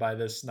surrounded by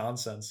this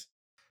nonsense.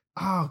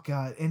 Oh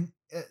god! And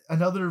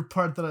another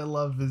part that I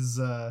love is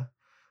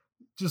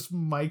just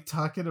Mike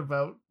talking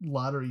about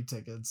lottery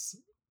tickets.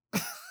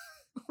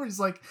 Where he's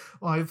like,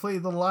 "Well, I play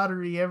the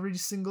lottery every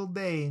single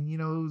day, and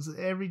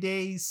every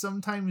day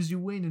sometimes you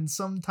win and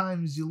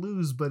sometimes you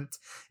lose, but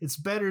it's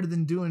better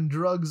than doing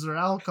drugs or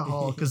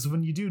alcohol, because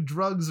when you do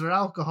drugs or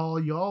alcohol,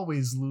 you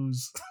always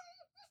lose."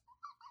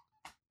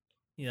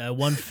 Yeah, I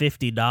won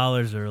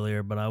 $50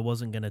 earlier, but I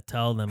wasn't gonna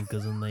tell them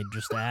because then they'd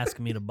just ask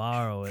me to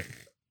borrow it.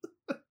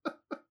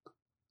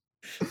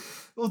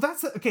 Well,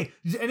 that's okay.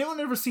 Did anyone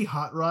ever see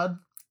Hot Rod?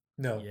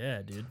 No.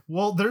 Yeah, dude.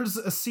 Well, there's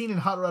a scene in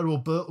Hot Rod where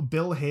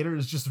Bill Hader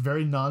is just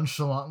very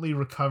nonchalantly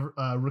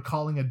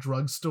recalling a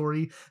drug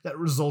story that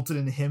resulted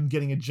in him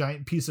getting a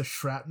giant piece of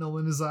shrapnel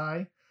in his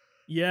eye.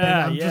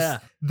 Yeah,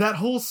 That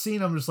whole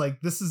scene, I'm just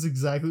like, this is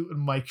exactly what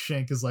Mike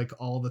Shank is like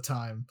all the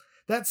time.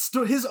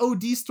 His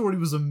OD story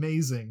was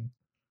amazing.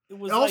 It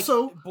was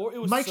also it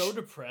was Mike so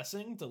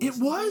depressing to it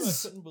listen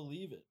was. to. I couldn't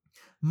believe it.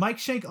 Mike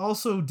Shank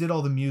also did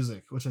all the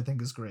music, which I think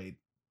is great.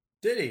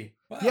 Did he?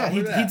 Wow, Yeah,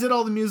 he look at that. did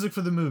all the music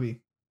for the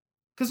movie.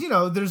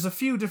 Because, there's a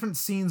few different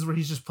scenes where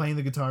he's just playing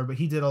the guitar, but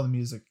he did all the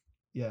music.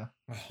 Yeah.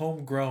 A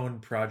homegrown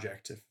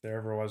project, if there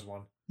ever was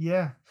one.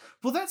 Yeah.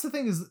 Well, that's the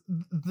thing is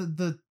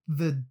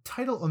the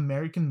title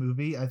American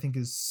Movie, I think,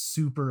 is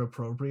super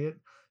appropriate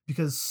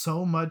because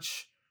so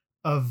much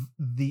of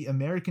the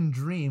American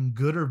dream,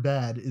 good or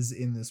bad, is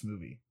in this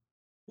movie.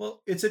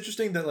 Well, it's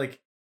interesting that, like,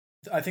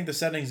 I think the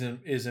settings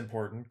is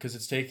important because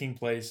it's taking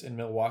place in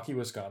Milwaukee,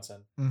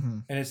 Wisconsin,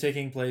 and it's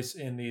taking place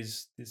in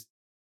these,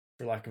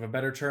 for lack of a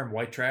better term,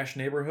 white trash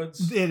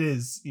neighborhoods. It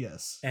is,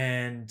 yes.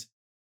 And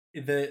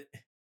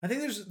I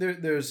think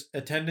there's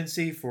a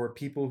tendency for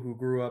people who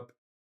grew up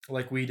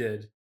like we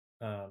did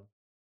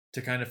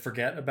to kind of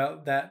forget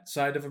about that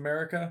side of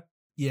America.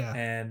 Yeah.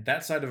 And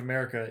that side of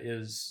America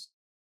is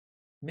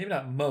maybe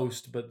not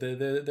most, but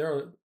there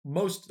are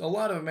a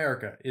lot of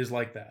America is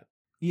like that.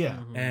 Yeah.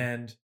 Mhm.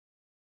 And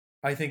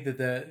I think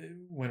that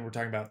when we're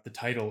talking about the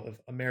title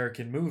of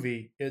American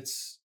Movie,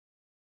 it's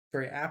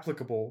very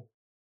applicable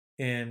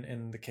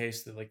in the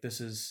case that, like, this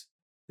is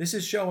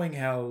showing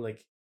how,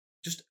 like,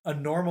 just a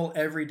normal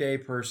everyday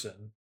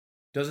person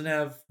doesn't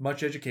have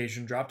much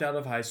education, dropped out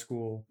of high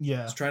school,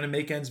 Yeah. is trying to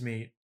make ends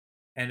meet,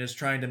 and is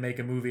trying to make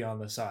a movie on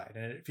the side.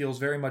 And it feels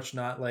very much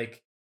not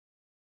like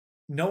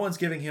no one's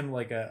giving him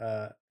like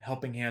a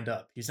helping hand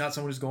up. He's not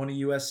someone who's going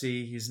to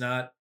USC. He's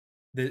not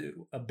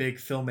a big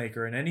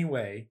filmmaker in any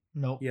way.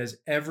 Nope. He has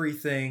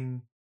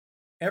everything,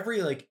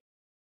 every like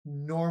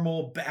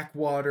normal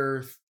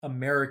backwater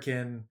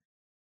American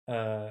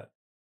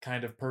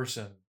kind of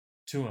person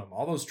to him,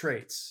 all those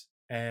traits.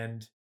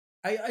 And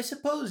I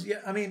suppose,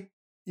 yeah, I mean,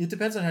 it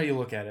depends on how you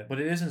look at it, but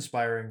it is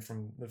inspiring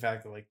from the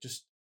fact that like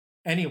just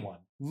anyone,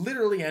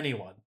 literally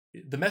anyone,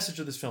 the message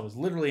of this film is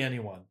literally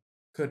anyone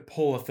could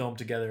pull a film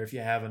together if you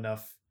have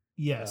enough.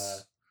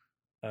 Yes.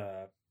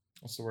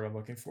 What's the word I'm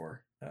looking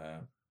for?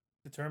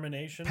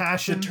 Determination.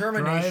 Passion.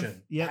 Determination.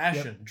 Drive. Yep,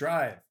 passion.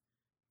 Drive.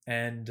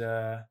 And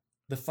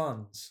the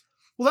funds.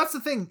 Well, that's the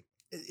thing.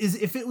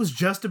 Is if it was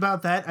just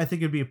about that, I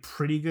think it'd be a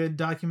pretty good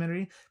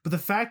documentary. But the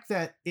fact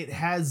that it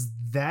has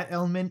that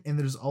element and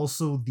there's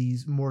also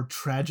these more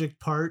tragic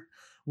part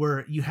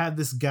where you have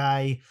this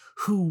guy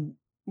who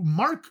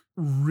Mark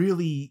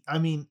really, I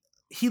mean,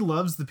 he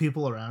loves the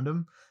people around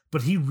him,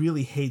 but he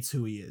really hates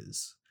who he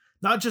is.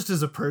 Not just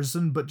as a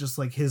person, but just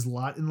like his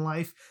lot in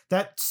life.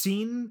 That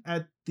scene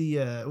at the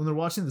when they're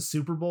watching the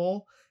Super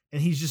Bowl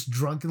and he's just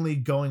drunkenly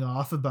going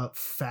off about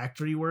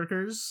factory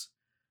workers.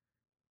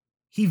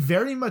 He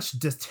very much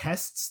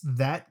detests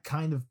that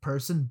kind of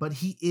person, but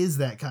he is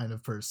that kind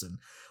of person.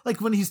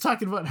 Like when he's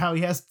talking about how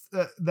he has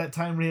that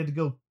time where he had to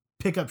go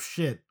pick up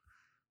shit.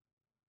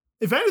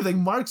 If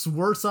anything, Mark's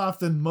worse off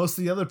than most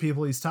of the other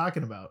people he's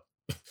talking about.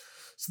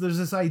 So there's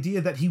this idea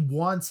that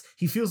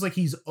he feels like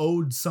he's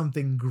owed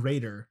something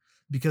greater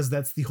because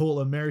that's the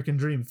whole American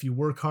dream. If you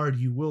work hard,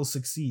 you will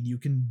succeed. You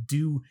can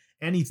do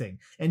anything.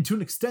 And to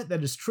an extent,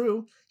 that is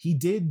true. He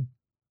did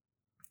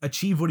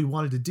achieve what he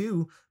wanted to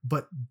do,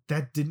 but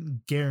that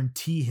didn't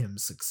guarantee him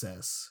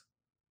success.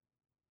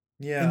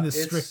 Yeah, in the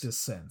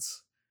strictest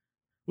sense.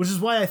 Which is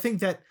why I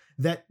think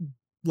that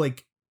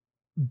like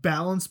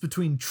balance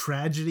between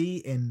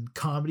tragedy and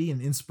comedy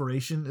and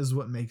inspiration is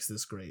what makes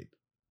this great.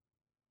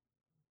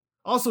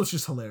 Also, it's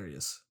just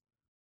hilarious.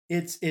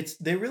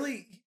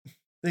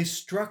 They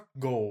struck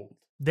gold.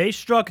 They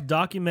struck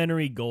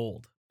documentary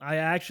gold.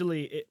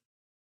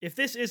 If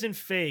this isn't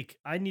fake,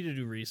 I need to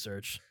do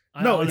research.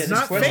 No, it's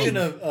not this question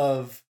fake.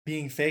 of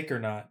being fake or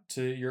not,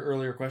 to your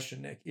earlier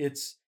question, Nick.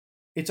 It's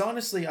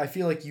honestly, I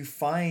feel like you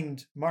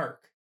find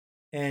Mark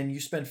and you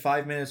spend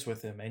 5 minutes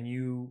with him and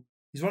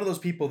he's one of those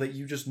people that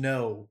you just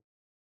know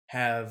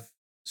have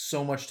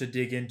so much to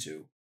dig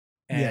into.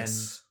 And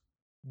Yes.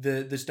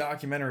 This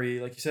documentary,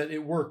 like you said,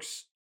 it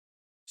works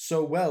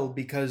so well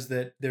because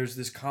that there's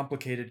this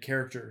complicated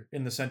character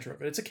in the center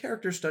of it. It's a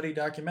character study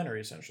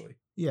documentary, essentially.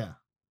 Yeah.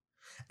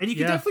 And you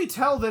can definitely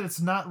tell that it's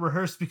not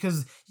rehearsed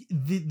because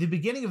the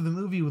beginning of the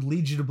movie would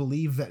lead you to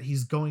believe that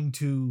he's going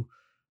to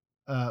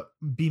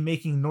be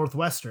making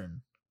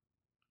Northwestern.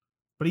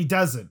 But he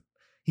doesn't.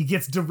 He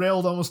gets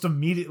derailed almost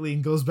immediately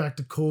and goes back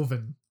to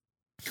Colvin.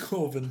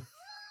 Colvin.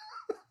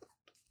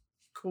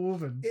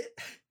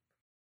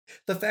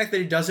 The fact that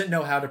he doesn't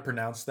know how to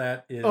pronounce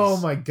that is oh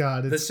my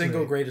god, it's the single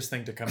great. greatest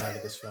thing to come out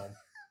of this film.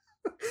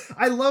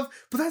 But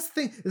that's the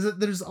thing, is that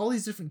there's all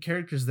these different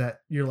characters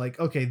that you're like,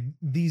 okay,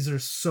 these are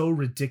so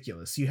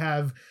ridiculous. You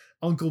have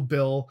Uncle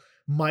Bill,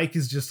 Mike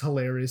is just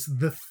hilarious.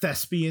 The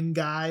thespian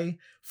guy,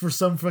 for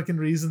some fucking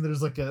reason,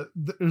 there's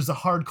a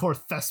hardcore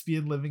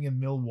thespian living in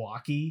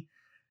Milwaukee.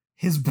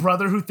 His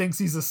brother who thinks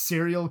he's a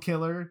serial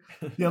killer.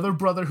 The other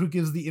brother who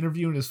gives the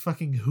interview in his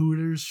fucking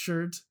Hooters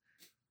shirt.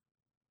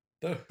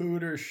 The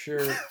Hooters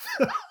shirt.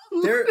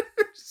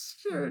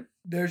 Sure.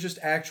 There's just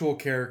actual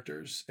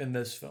characters in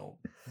this film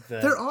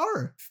that There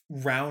are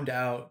round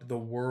out the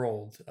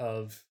world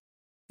of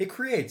it.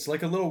 Creates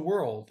like a little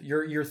world.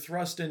 You're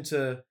thrust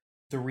into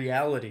the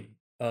reality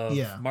of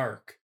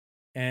Mark,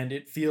 and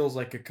it feels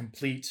like a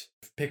complete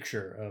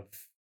picture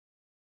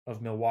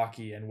of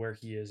Milwaukee and where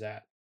he is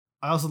at.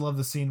 I also love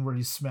the scene where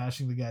he's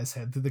smashing the guy's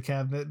head through the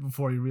cabinet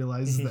before he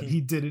realizes that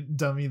he didn't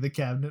dummy the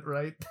cabinet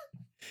right.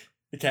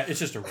 It's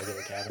just a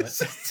regular cabinet. It's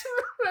just a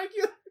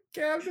regular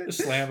cabinet.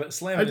 Just slam it.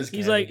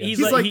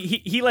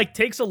 He like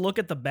takes a look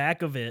at the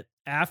back of it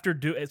after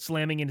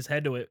slamming in his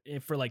head to it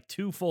for like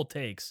 2 full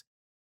takes.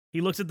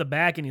 He looks at the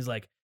back and he's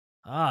like,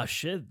 "Ah,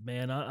 shit,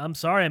 man. I'm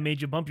sorry I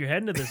made you bump your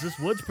head into this. This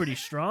wood's pretty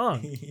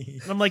strong."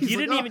 And I'm like, you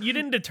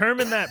didn't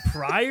determine that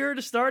prior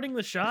to starting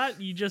the shot.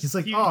 He's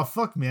like, "Oh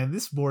fuck, man,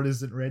 this board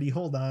isn't ready.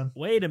 Hold on.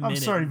 Wait a minute.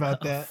 I'm sorry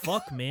about that.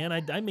 Fuck, man.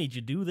 I made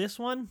you do this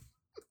one."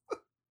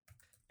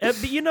 But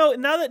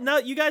now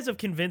you guys have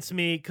convinced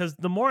me, because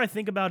the more I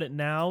think about it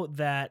now,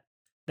 that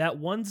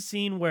one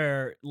scene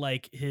where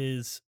like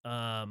his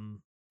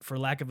for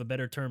lack of a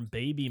better term,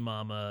 baby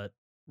mama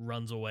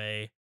runs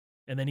away,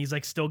 and then he's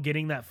like still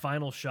getting that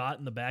final shot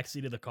in the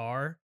backseat of the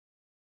car,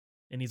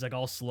 and he's like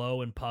all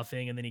slow and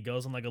puffing, and then he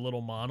goes on like a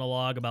little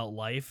monologue about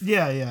life.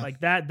 Yeah.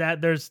 Like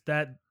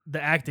the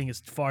acting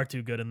is far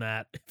too good in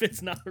that. If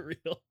it's not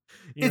real,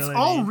 it's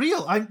all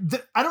real. I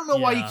don't know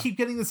why you keep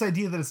getting this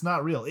idea that it's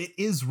not real. It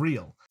is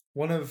real.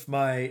 One of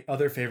my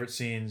other favorite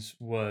scenes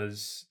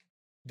was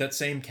that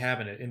same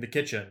cabinet in the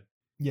kitchen.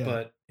 Yeah.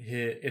 But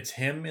it's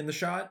him in the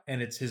shot,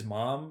 and it's his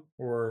mom,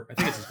 or I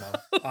think it's his mom,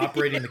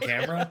 operating the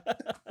camera.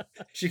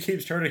 She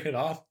keeps turning it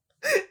off.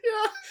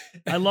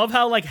 Yeah. I love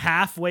how like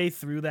halfway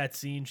through that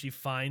scene, she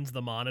finds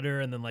the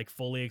monitor and then like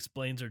fully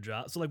explains her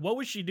job. So like, what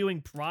was she doing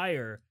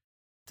prior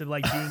to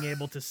like being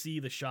able to see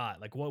the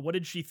shot? Like what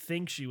did she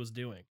think she was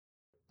doing?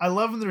 I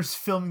love when they're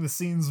filming the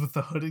scenes with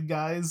the hooded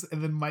guys,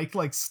 and then Mike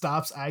like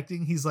stops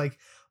acting. He's like,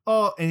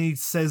 "Oh," and he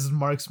says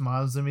Mark's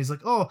mom's him. He's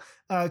like, "Oh,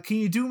 can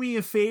you do me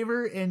a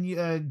favor and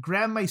you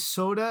grab my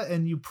soda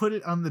and you put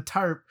it on the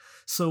tarp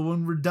so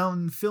when we're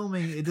done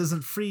filming, it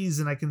doesn't freeze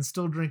and I can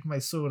still drink my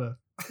soda."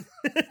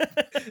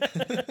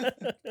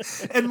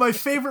 And my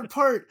favorite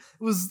part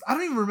was, I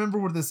don't even remember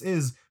where this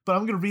is, but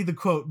I'm gonna read the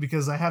quote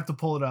because I have to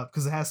pull it up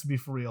because it has to be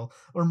for real.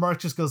 Or Mark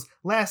just goes,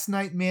 "Last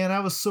night, man,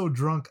 I was so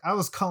drunk. I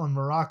was calling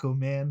Morocco,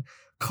 man.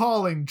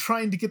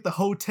 Trying to get the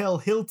Hotel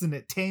Hilton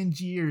at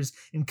Tangiers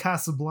in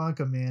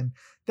Casablanca, man.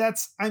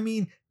 That's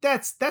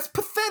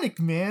pathetic,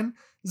 man.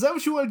 Is that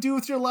what you want to do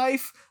with your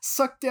life?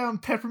 Suck down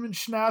peppermint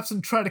schnapps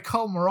and try to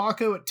call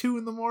Morocco at 2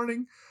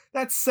 a.m?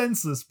 That's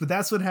senseless, but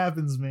that's what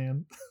happens,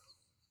 man."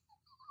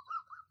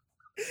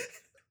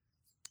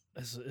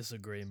 It's a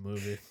great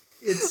movie.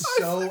 It's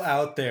so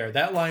out there.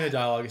 That line of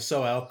dialogue is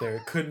so out there.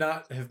 It could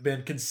not have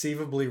been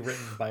conceivably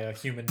written by a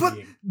human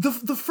being.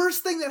 The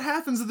first thing that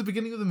happens at the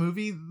beginning of the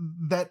movie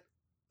that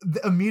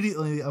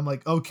immediately I'm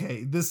like,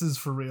 okay, this is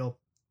for real,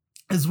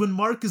 is when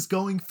Mark is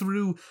going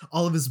through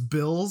all of his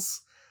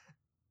bills,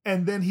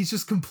 and then he's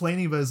just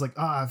complaining about his like,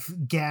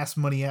 gas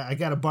money. I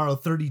gotta borrow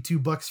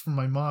 $32 from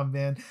my mom,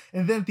 man.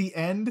 And then at the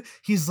end,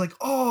 he's like,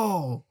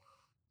 "Oh,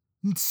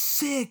 I'm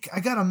sick. I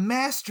got a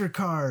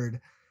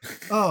MasterCard.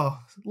 Oh,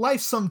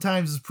 life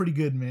sometimes is pretty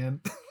good,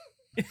 man."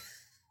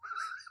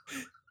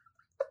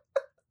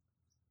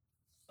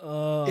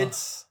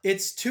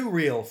 It's too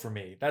real for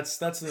me. That's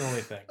the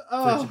only thing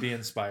for it to be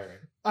inspiring.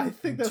 I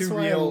think that's too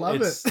why real. I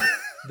love it's it.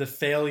 the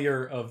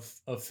failure of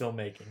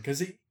filmmaking,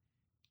 because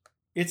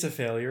it's a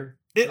failure.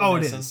 It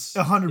is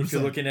 100%. If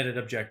you're looking at it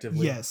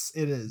objectively, yes,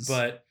 it is.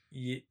 But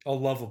a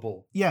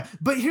lovable. Yeah,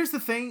 but here's the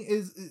thing: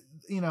 is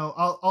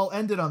I'll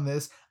end it on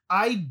this.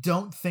 I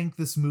don't think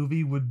this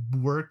movie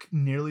would work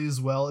nearly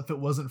as well if it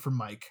wasn't for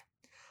Mike.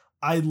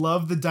 I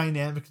love the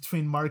dynamic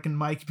between Mark and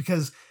Mike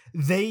because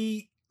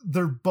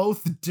they're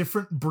both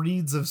different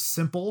breeds of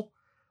simple,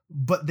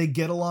 but they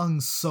get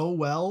along so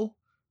well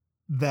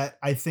that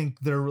I think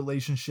their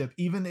relationship,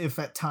 even if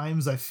at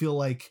times I feel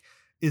like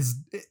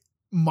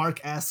Mark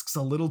asks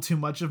a little too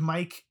much of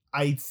Mike,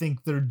 I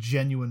think they're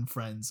genuine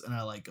friends and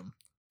I like them.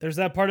 There's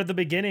that part at the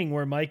beginning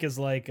where Mike is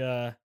like,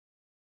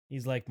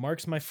 he's like,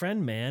 "Mark's my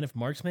friend, man. If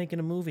Mark's making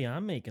a movie,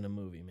 I'm making a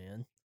movie,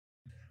 man."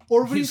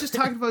 Or when he's just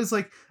talking about, he's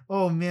like,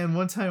 "Oh man,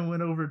 one time I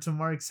went over to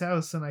Mark's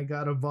house and I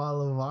got a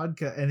bottle of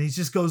vodka," and he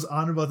just goes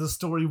on about the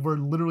story where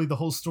literally the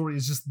whole story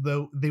is just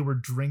they were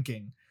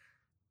drinking.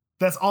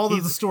 That's all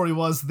that the story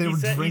was. They were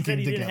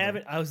drinking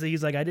together.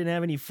 He's like, "I didn't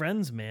have any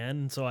friends, man.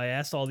 And so I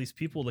asked all these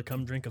people to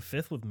come drink a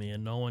fifth with me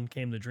and no one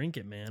came to drink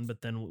it, man.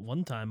 But then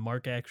one time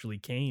Mark actually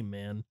came,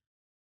 man."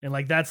 And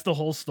like, that's the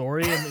whole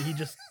story. And he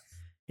just,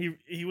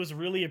 he was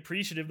really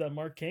appreciative that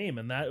Mark came,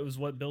 and that was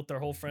what built their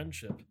whole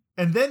friendship.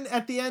 And then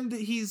at the end,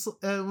 he's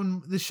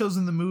when this shows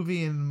in the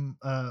movie, and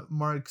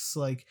Mark's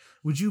like,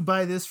 "Would you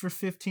buy this for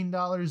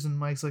 $15?" And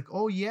Mike's like,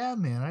 "Oh yeah,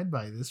 man, I'd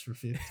buy this for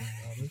 $15."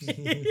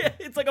 Yeah,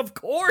 it's like, of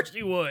course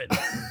you would.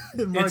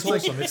 It's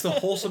wholesome. It's the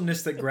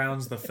wholesomeness that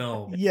grounds the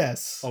film.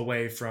 Yes,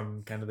 away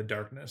from kind of the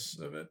darkness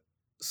of it.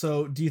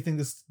 So, do you think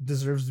this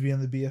deserves to be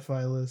on the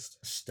BFI list?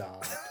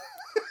 Stop.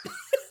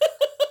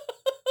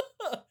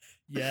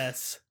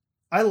 Yes.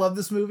 I love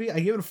this movie.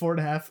 I gave it a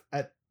 4.5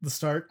 at the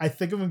start. I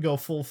think I'm gonna go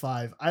full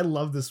 5. I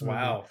love this movie.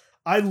 Wow.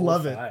 I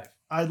love it.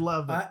 I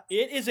love it.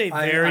 It is a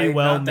very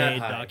well-made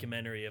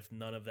documentary if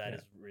none of that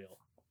is real.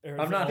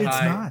 I'm not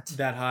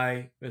that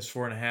high as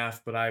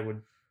 4.5, but I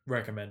would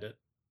recommend it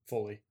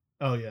fully.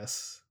 Oh,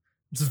 yes.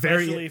 It's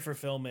especially for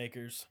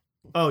filmmakers.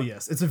 Oh,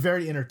 yes. It's a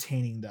very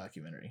entertaining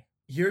documentary.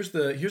 Here's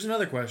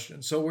another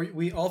question. So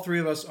we all three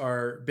of us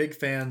are big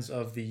fans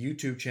of the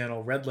YouTube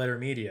channel Red Letter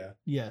Media.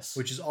 Yes.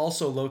 Which is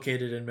also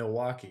located in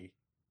Milwaukee.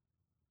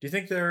 Do you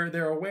think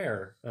they're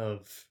aware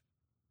of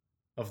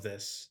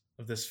this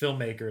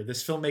filmmaker,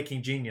 this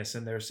filmmaking genius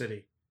in their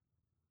city?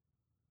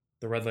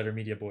 The Red Letter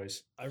Media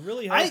boys. I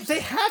really hope they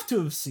have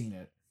to have seen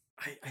it.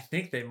 I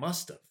think they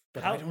must have,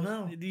 but I don't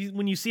know.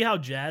 When you see how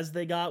jazzed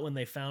they got when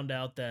they found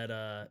out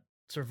that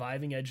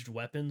Surviving Edged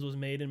Weapons was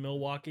made in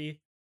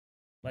Milwaukee.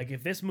 Like,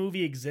 if this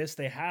movie exists,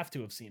 they have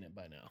to have seen it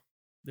by now.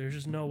 There's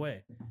just no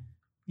way.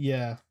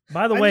 Yeah.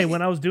 By the way,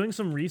 when I was doing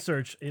some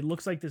research, it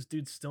looks like this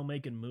dude's still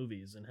making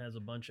movies and has a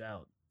bunch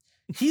out.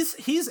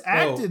 He's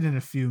acted in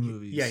a few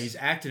movies. Yeah, he's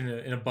acted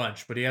in a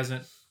bunch, but he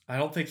hasn't. I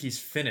don't think he's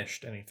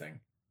finished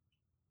anything.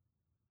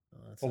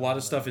 A lot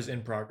of stuff is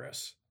in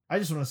progress. I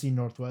just want to see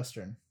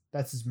Northwestern.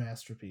 That's his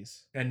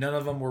masterpiece. And none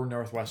of them were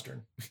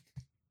Northwestern.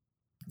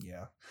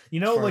 Yeah. You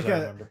know, like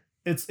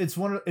it's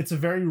a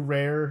very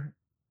rare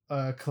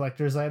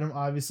collector's item,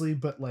 obviously,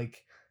 but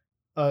like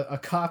a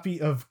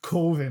copy of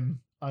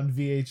Coven on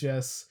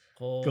VHS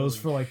goes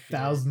for like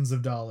thousands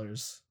of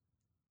dollars.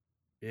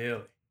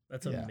 Really?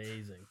 That's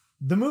amazing.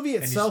 The movie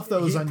itself,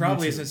 though, is on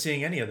probably YouTube. Isn't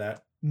seeing any of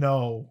that.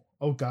 No.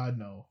 Oh God,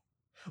 no.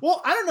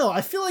 Well, I don't know.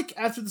 I feel like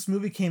after this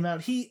movie came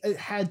out, he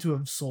had to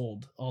have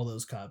sold all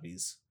those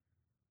copies.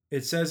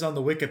 It says on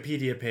the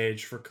Wikipedia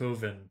page for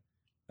Coven,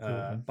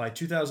 by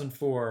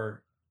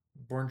 2004,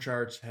 Born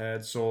Charts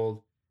had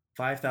sold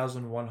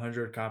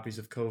 5,100 copies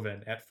of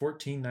Coven at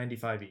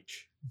 $14.95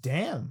 each.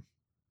 Damn.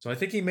 So I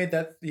think he made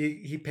that.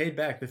 He paid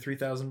back the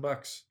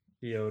 $3,000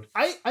 he owed.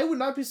 I would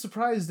not be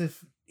surprised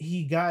if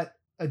he got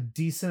a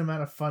decent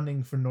amount of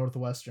funding for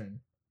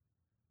Northwestern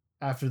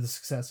after the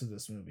success of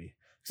this movie.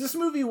 Because this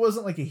movie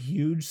wasn't like a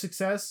huge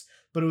success,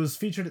 but it was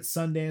featured at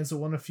Sundance. It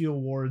won a few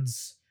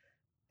awards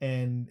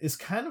and is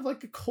kind of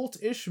like a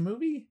cult-ish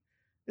movie.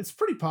 It's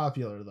pretty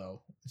popular,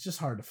 though. It's just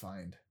hard to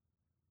find.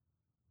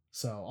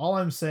 So all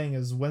I'm saying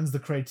is, when's the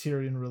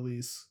Criterion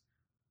release?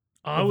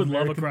 I Of would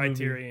love a American movie.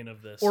 Criterion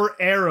of this. Or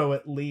Arrow,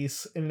 at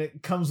least. And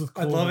it comes with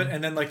I love it. Coleman.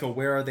 And then like a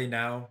Where Are They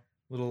Now?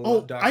 Little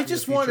Oh, I docu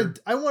just feature.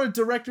 wanted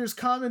director's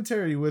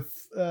commentary with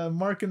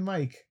Mark and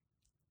Mike.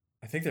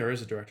 I think there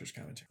is a director's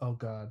commentary. Oh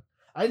god.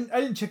 I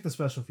didn't check the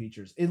special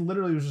features. It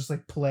literally was just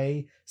like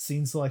play,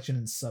 scene selection,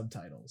 and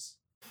subtitles.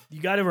 You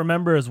got to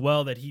remember as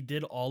well that he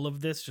did all of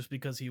this just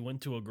because he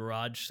went to a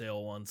garage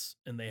sale once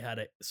and they had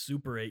a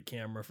Super 8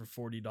 camera for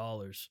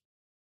 $40.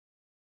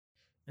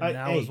 And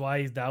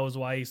that was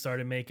why he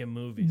started making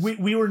movies.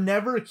 We were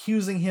never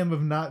accusing him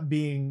of not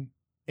being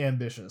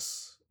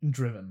ambitious and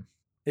driven.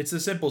 It's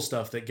the simple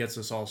stuff that gets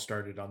us all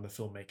started on the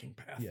filmmaking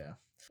path. Yeah.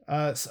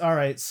 All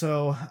right.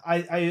 So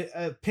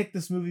I picked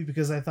this movie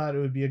because I thought it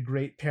would be a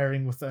great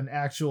pairing with an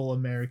actual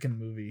American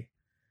movie.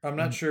 I'm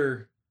not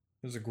sure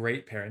it was a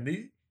great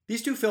pairing.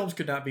 These two films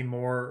could not be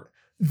more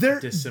They're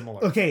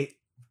dissimilar. Okay.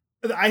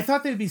 I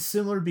thought they'd be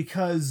similar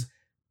because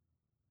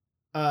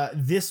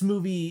this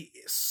movie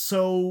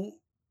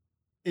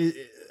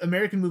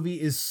American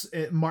movie is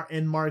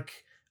and Mark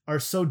are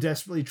so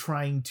desperately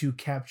trying to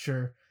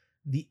capture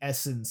the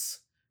essence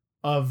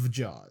of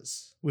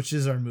Jaws, which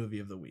is our movie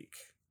of the week.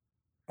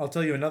 I'll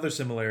tell you another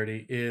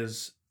similarity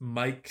is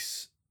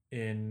Mike's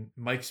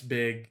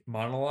big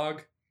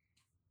monologue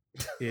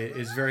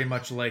is very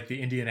much like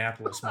the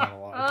Indianapolis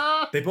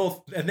monologue. They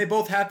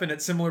both happen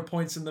at similar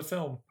points in the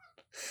film.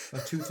 A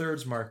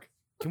 2/3 mark.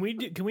 Can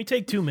we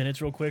take 2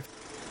 minutes real quick?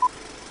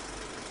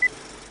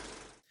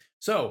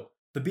 So,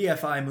 the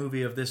BFI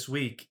movie of this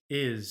week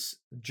is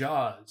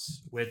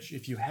Jaws, which,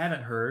 if you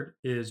haven't heard,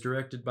 is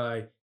directed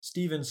by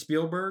Steven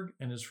Spielberg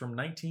and is from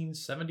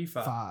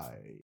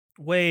 1975.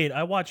 Wait,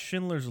 I watched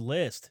Schindler's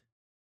List.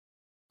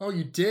 Oh,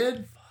 you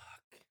did?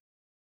 Fuck.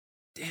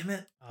 Damn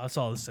it. Oh, it's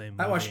all the same.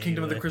 I watched movie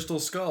Kingdom of the anyway. Crystal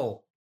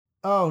Skull.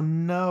 Oh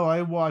no,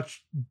 I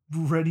watched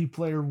Ready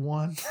Player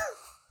One.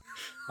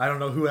 I don't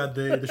know who had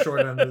the short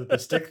end of the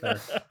stick there.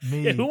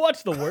 Me. Yeah, who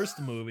watched the worst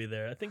movie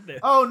there? I think they.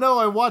 Oh no,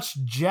 I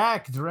watched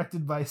Jack,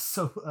 directed by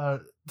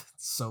Sofia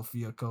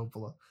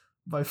Coppola,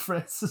 by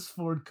Francis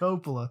Ford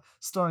Coppola,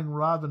 starring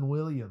Robin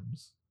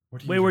Williams.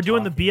 What are you Wait, even we're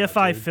doing the talking about,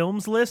 BFI dude?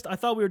 films list? I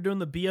thought we were doing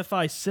the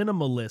BFI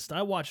cinema list.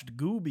 I watched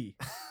Gooby.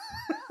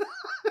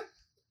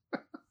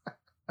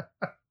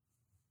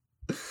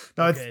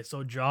 No, Okay,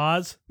 so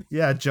Jaws.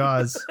 yeah,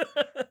 Jaws.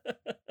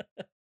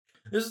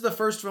 This is the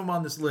first film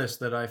on this list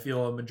that I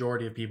feel a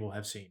majority of people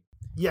have seen.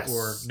 Yes,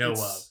 Or know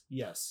it's- of.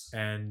 Yes.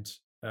 And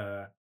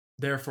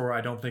therefore,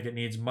 I don't think it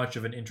needs much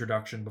of an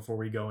introduction before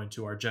we go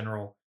into our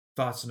general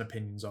thoughts and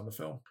opinions on the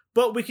film.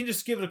 But we can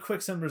just give it a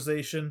quick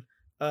summarization.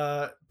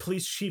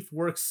 Police chief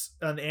works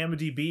on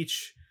Amity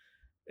Beach,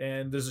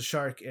 and there's a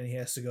shark, and he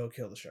has to go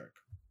kill the shark.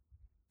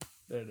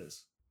 There it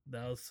is.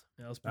 That was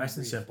pretty Nice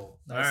and brief. simple.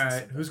 Nice All and right,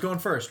 simple. who's going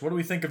first? What do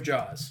we think of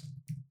Jaws?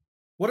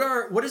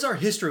 What is our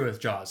history with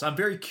Jaws? I'm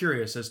very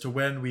curious as to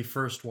when we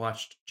first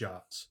watched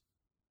Jaws.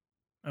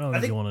 I don't I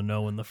think think- you want to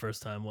know when the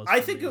first time was. I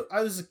for think me.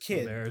 I was a kid.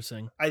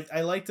 Embarrassing.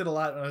 I liked it a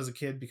lot when I was a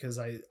kid because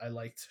I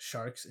liked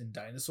sharks and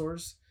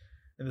dinosaurs,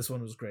 and this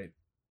one was great.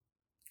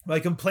 My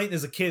complaint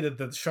as a kid that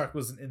the shark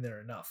wasn't in there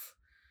enough.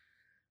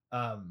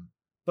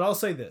 But I'll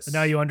say this. But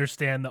now you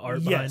understand the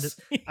art behind Yes.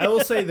 it. I will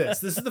say this.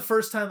 This is the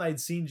first time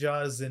I'd seen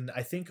Jaws in,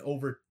 I think,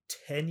 over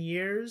 10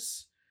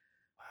 years.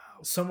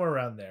 Wow. Somewhere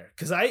around there.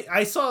 Because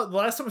I saw, the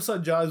last time I saw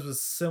Jaws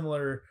was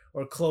similar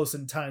or close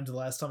in time to the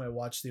last time I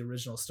watched the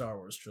original Star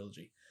Wars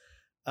trilogy.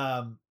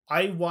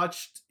 I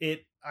watched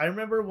it, I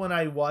remember when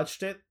I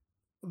watched it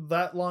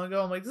that long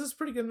ago, I'm like, this is a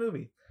pretty good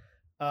movie.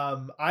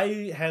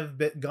 I have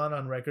gone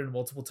on record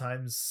multiple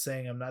times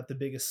saying I'm not the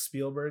biggest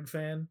Spielberg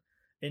fan.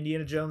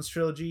 Indiana Jones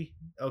trilogy,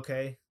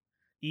 okay.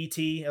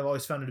 E.T., I've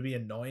always found it to be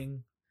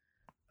annoying.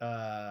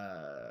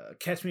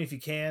 Catch Me If You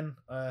Can.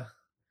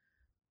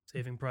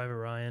 Saving Private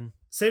Ryan,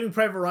 Saving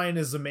Private Ryan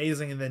is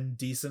amazing and then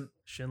decent.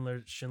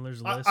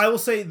 Schindler's List. I will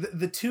say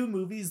the two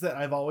movies that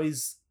I've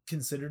always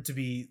considered to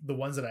be the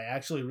ones that I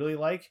actually really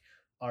like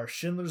are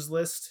Schindler's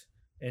List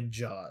and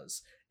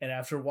Jaws. And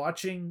after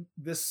watching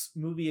this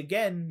movie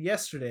again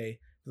yesterday,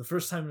 for the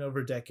first time in over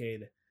a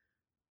decade,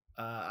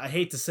 I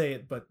hate to say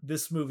it, but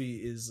this movie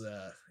is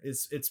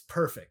it's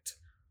perfect.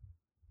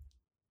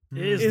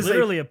 It is It's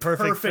literally a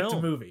perfect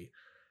film. movie.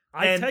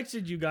 I and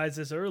texted you guys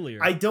this earlier.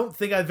 I don't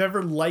think I've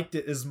ever liked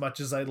it as much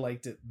as I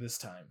liked it this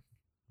time.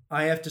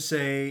 I have to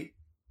say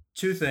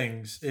two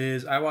things.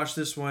 Is I watched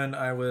this when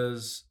I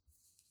was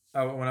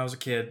a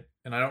kid,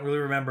 and I don't really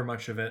remember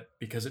much of it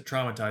because it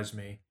traumatized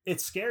me.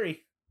 It's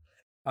scary.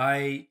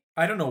 I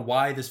I don't know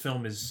why this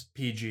film is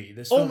PG.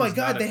 This Oh film my is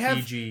God, not they a have-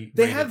 PG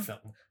they rated have-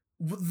 film.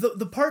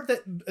 The part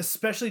that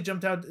especially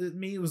jumped out at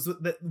me was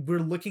that we're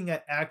looking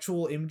at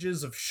actual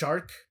images of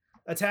shark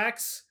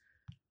attacks,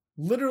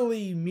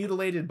 literally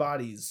mutilated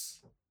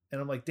bodies,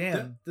 and I'm like,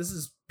 damn, this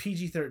is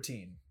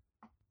PG-13.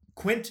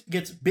 Quint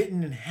gets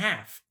bitten in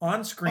half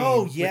on screen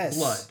Oh, yes. with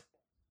blood.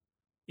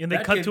 And they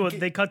That cut could to a get-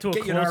 they cut to a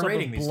get you an close up R of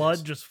rating these blood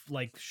days. just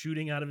like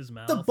shooting out of his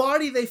mouth. The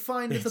body they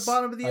find at the It's-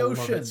 bottom of the I love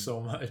ocean. it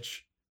so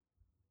much.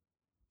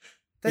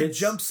 That It's-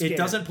 jump scare. It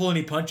doesn't pull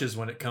any punches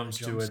when it comes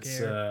to jump its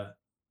scare.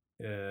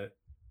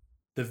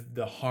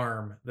 the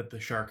harm that the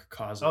shark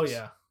causes. Oh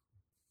yeah.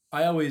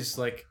 I always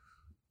like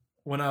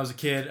when I was a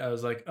kid, I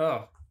was like,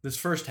 oh, this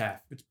first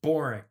half, it's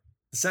boring.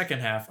 The second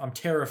half, I'm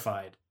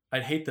terrified.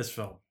 I'd hate this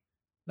film.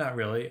 Not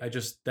really. I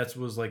just that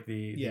was like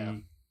the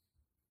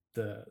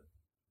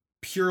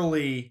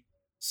purely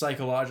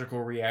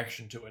psychological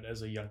reaction to it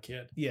as a young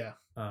kid. Yeah.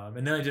 And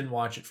then I didn't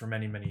watch it for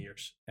many, many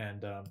years.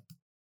 And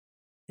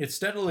it's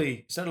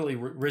steadily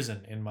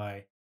risen in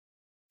my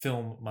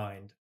film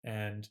mind.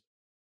 And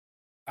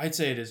I'd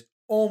say it is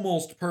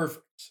almost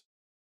perfect.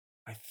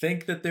 I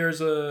think that there's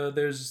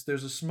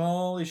a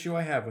small issue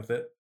I have with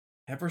it,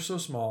 ever so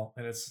small,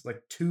 and it's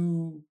like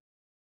two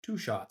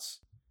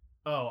shots.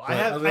 Oh, But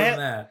other than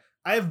that,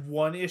 I have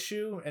one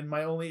issue, and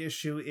my only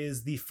issue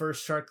is the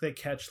first shark they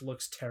catch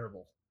looks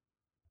terrible.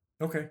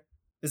 okay,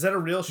 Is that a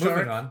real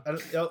shark? moving on.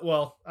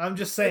 Well, I'm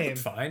just It saying. looked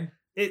fine.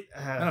 It.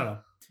 I don't know.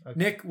 Okay.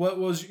 Nick, what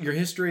was your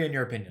history and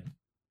your opinion?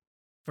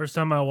 First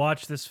time I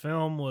watched this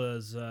film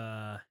was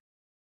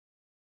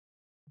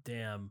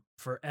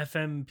for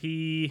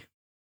FMP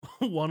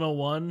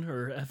 101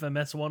 or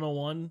FMS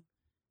 101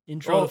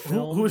 intro Oh, to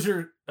film. who's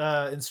your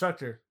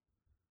instructor?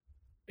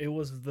 It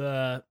was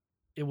that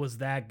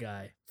guy.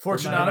 I'm not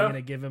Fortunato. even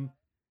gonna give him.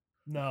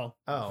 No,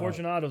 Oh.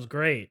 Fortunato's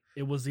great.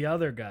 It was the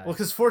other guy. Well,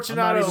 because I'm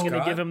not Fortunato. even gonna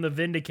Scott? give him the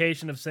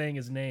vindication of saying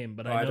his name,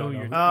 but Oh, I I know don't who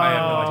know. you're. I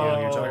have no idea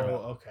who you're talking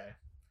about. Okay.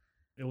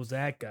 It was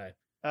that guy.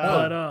 Oh,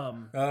 But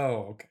Oh,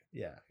 okay.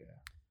 yeah.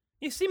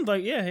 he seemed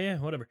like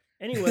whatever.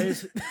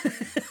 Anyways,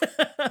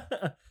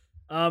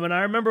 and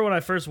I remember when I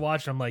first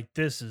watched, I'm like,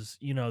 this is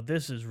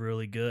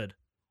really good.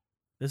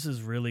 This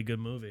is really good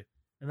movie.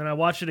 And then I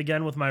watched it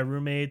again with my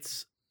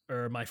roommates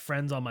or my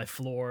friends on my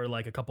floor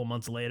like a couple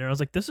months later. I was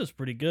like, this is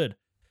pretty good.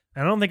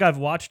 And I don't think I've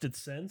watched it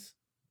since.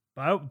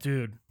 But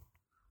dude,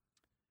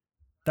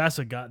 that's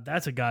a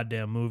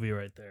goddamn movie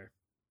right there.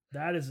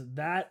 That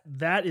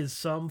is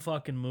some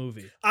fucking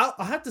movie. I'll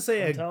have to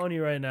say, I'm telling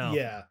you right now.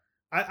 yeah,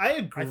 I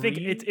agree. I think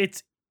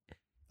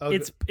Oh,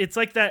 it's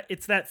like that.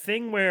 It's that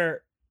thing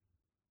where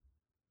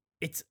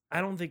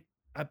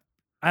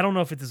I don't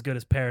know if it's as good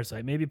as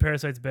Parasite. Maybe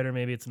Parasite's better,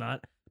 maybe it's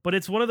not. But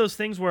it's one of those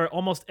things where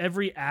almost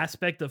every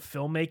aspect of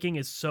filmmaking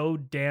is so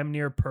damn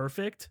near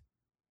perfect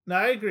no,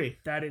 I agree.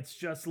 that it's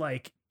just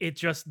like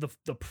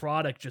the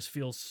product just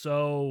feels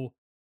so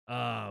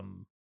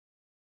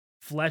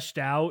fleshed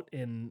out,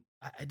 and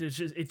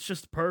it's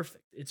just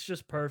perfect. It's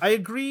just perfect. I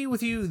agree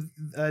with you,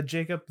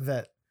 Jacob,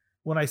 that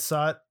when I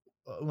saw it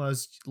when I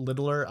was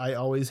littler, I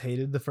always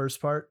hated the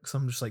first part because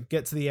I'm just like,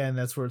 get to the end,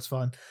 that's where it's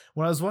fun.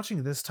 When I was watching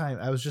it this time,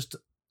 I was just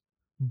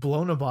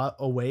blown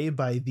away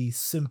by the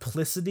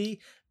simplicity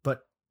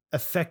but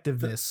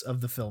effectiveness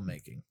of the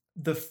filmmaking.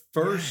 The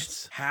first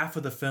Yes. half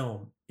of the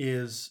film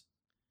is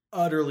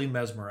utterly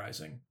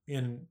mesmerizing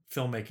in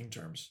filmmaking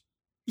terms.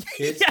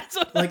 It's that's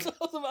what like I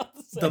was about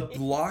to say. the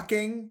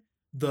blocking,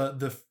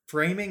 the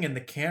framing, and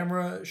the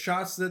camera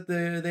shots that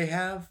they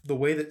have, the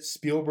way that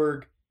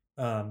Spielberg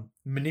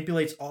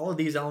manipulates all of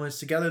these elements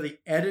together, the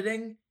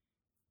editing,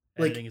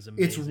 like Editing is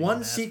it's amazing. one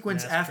Mass-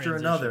 sequence mass after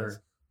transitions.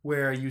 another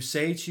where you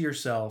say to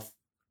yourself,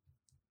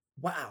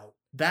 wow,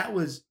 that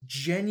was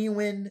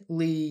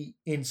genuinely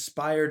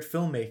inspired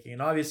filmmaking.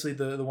 And obviously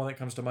the one that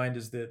comes to mind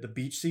is the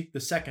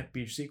second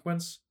beach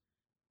sequence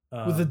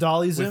With the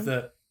dolly zoom?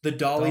 with the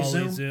dolly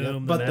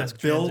zoom, but the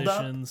mask build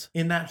up transitions.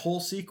 in that whole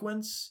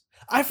sequence,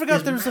 I forgot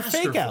is there was a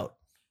fake masterful. out.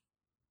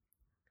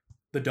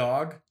 the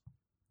dog,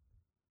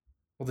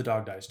 well, the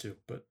dog dies too,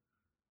 but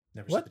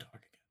never What? see the dog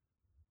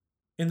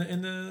again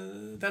in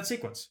the that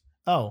sequence.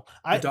 Oh,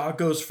 The dog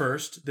goes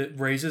first, that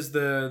raises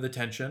the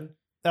tension.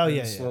 Oh and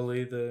yeah, yeah.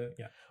 slowly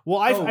Well,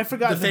 I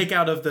forgot the fake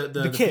out of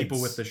the kids.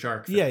 people with the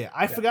shark thing. Yeah,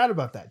 I forgot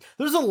about that.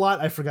 There's a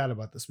lot I forgot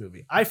about this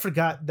movie. I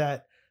forgot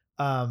that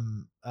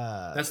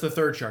That's the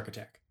third shark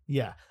attack.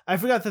 yeah, I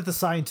forgot that the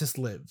scientist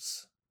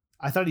lives.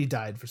 I thought he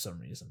died for some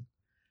reason.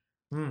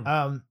 Hmm.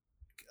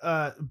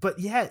 But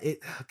yeah,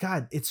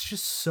 it's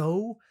just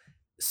so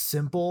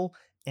simple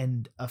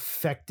and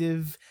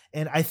effective.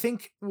 And I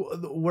think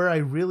where I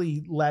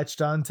really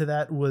latched on to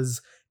that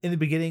was in the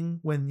beginning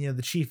when,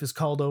 the chief is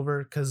called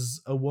over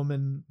because a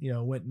woman,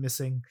 went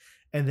missing,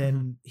 and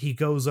then he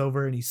goes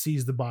over and he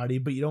sees the body,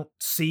 but you don't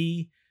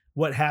see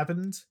what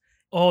happened.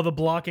 Oh, the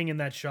blocking in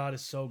that shot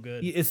is so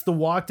good. It's the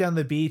walk down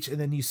the beach, and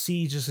then you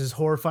see just his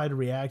horrified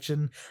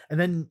reaction, and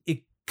then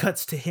it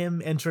cuts to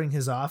him entering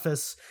his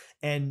office,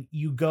 and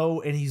you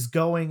go and he's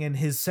going, and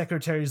his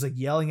secretary's like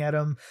yelling at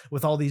him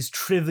with all these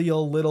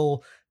trivial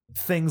little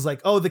things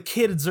like, oh, the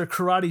kids are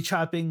karate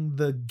chopping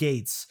the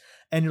gates,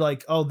 and you're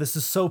like, oh, this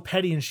is so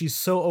petty and she's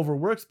so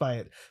overworked by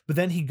it. But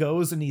then he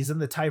goes and he's in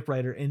the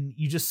typewriter and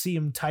you just see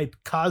him type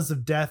cause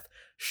of death,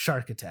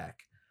 shark attack.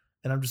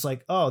 And I'm just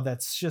like, oh,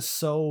 that's just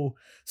so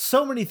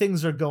many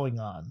things are going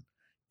on.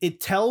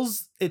 It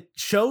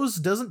shows,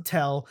 doesn't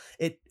tell.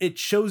 It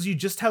shows you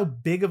just how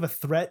big of a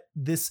threat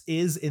this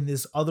is in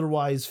this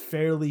otherwise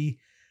fairly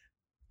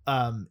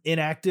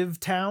inactive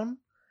town.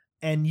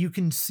 And you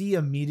can see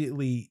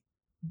immediately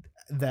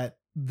that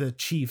the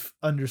chief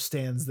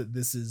understands that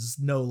this is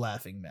no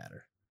laughing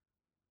matter.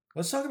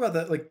 Let's talk about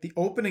that. Like the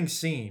opening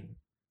scene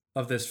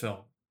of this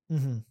film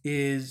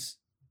is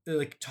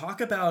like,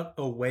 talk about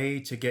a way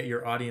to get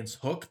your audience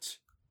hooked,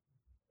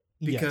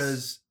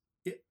 because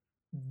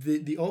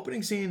the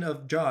opening scene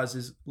of Jaws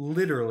is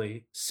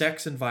literally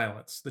sex and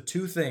violence, the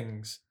two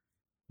things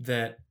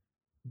that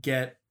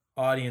get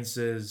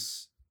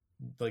audiences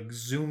like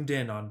zoomed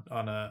in on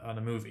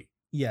a movie.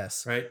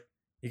 Yes. Right?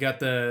 You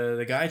got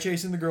the guy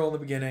chasing the girl in the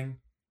beginning,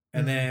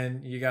 and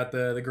then you got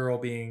the girl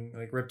being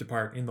like ripped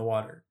apart in the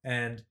water.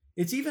 And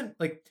it's even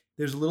like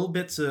there's little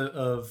bits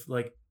of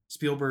like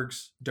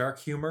Spielberg's dark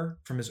humor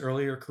from his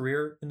earlier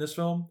career in this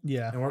film.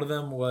 Yeah. And one of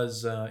them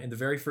was in the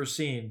very first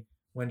scene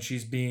when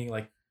she's being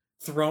like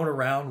thrown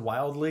around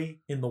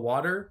wildly in the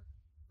water,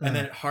 and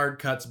then it hard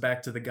cuts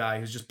back to the guy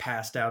who's just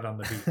passed out on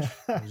the beach.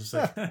 I'm just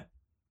like,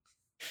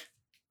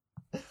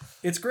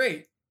 it's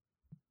great.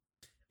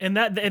 And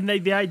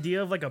the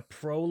idea of like a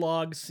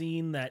prologue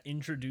scene that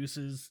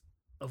introduces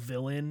a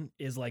villain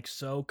is like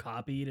so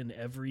copied in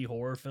every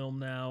horror film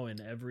now, and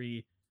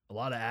a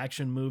lot of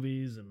action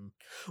movies. And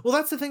well,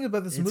 that's the thing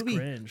about this movie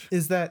cringe.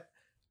 Is that,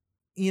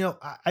 you know,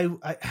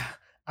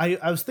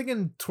 I was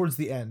thinking towards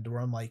the end where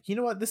I'm like, you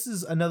know what, this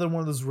is another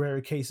one of those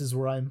rare cases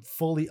where I'm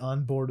fully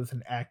on board with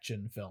an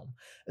action film.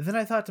 And then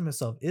I thought to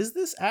myself, is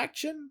this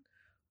action,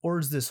 or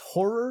is this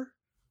horror,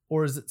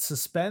 or is it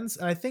suspense?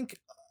 And I think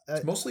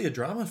it's mostly a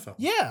drama film.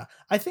 Yeah,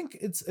 I think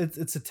it's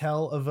a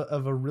tell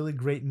of a really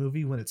great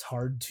movie when it's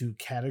hard to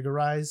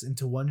categorize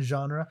into one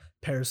genre.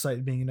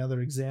 Parasite being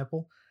another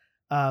example.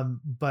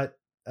 But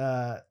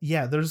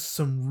there's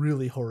some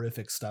really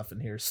horrific stuff in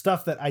here.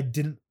 Stuff that I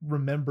didn't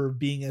remember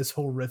being as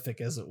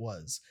horrific as it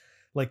was.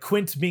 Like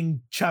Quint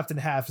being chopped in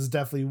half is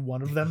definitely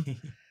one of them.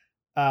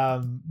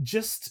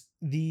 Just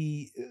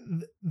the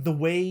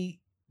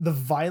way the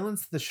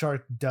violence the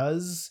shark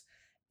does,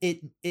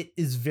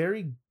 it's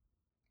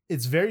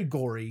very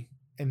gory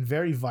and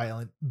very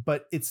violent,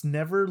 but it's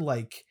never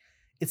like,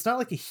 it's not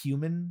like a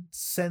human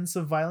sense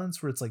of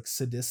violence where it's like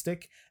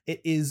sadistic. It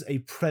is a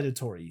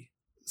predatory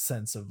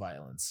sense of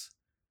violence.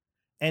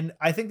 And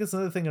I think that's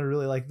another thing I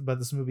really like about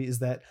this movie, is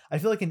that I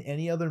feel like in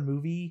any other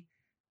movie,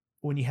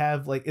 when you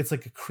have like, it's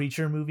like a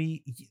creature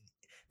movie,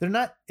 they're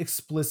not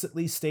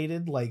explicitly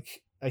stated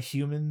like a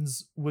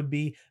humans would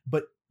be,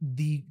 but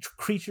the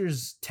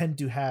creatures tend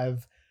to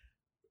have,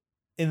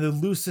 in the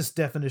loosest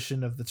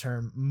definition of the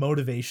term,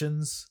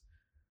 motivations.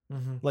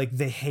 Like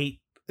they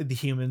hate the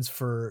humans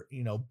for,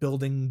 you know,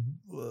 building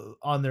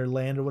on their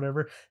land or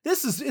whatever.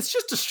 It's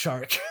just a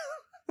shark.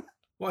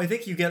 Well, I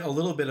think you get a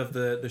little bit of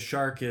the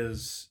shark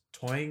is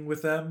toying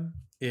with them.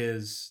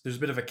 There's a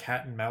bit of a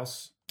cat and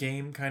mouse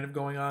game kind of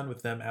going on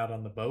with them out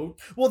on the boat.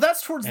 Well,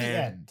 that's towards the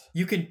end.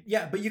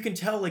 But you can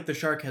tell like the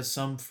shark has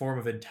some form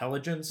of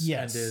intelligence,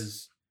 and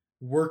is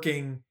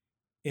working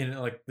in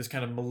like this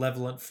kind of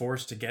malevolent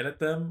force to get at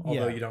them,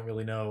 although you don't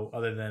really know,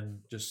 other than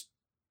just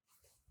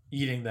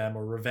eating them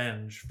or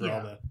revenge for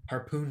all the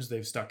harpoons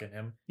they've stuck in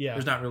him.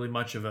 There's not really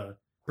much of a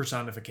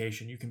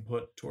personification you can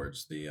put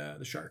towards the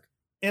shark.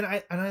 And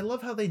I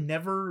love how they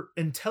never,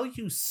 until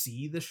you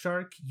see the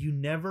shark, you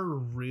never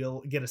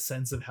get a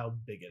sense of how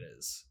big it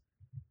is.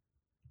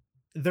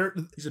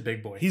 He's a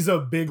big boy. He's a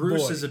big boy.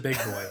 Bruce is a big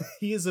boy.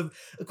 He is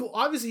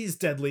obviously he's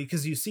deadly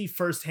because you see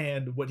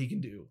firsthand what he can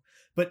do.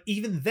 But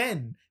even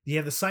then, you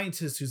have the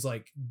scientist who's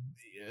like,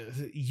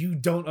 you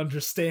don't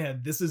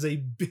understand. This is a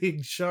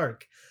big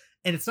shark.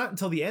 And it's not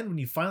until the end when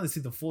you finally see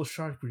the full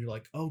shark where you're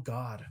like, oh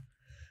God.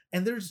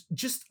 And there's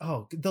just,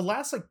 the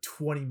last like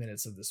 20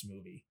 minutes of this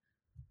movie.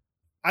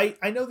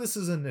 I know this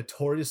is a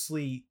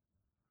notoriously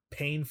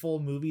painful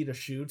movie to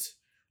shoot,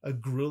 a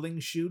grueling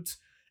shoot.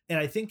 And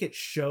I think it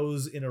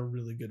shows in a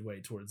really good way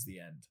towards the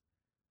end.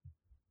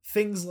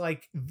 Things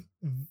like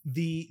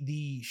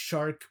the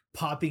shark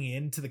popping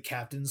into the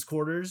captain's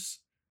quarters.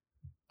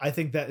 I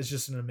think that is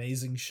just an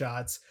amazing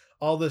shot.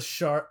 All the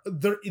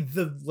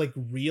the like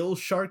real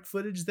shark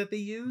footage that they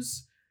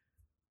use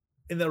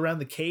around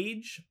the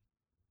cage.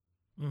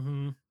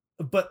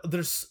 But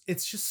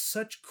it's just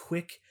such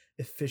quick,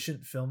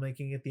 efficient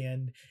filmmaking at the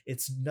end.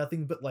 It's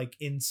nothing but like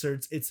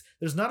inserts.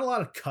 There's not a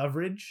lot of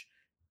coverage.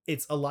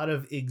 It's a lot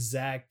of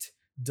exact,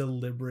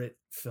 deliberate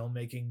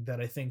filmmaking that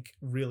I think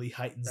really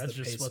heightens the pace.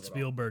 That's just what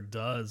Spielberg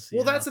does.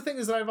 Well, that's the thing,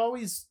 is that I've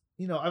always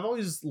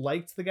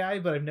liked the guy,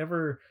 but I've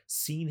never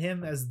seen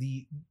him as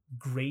the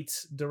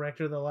great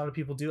director that a lot of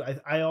people do.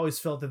 I always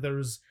felt that there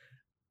was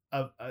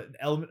an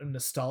element of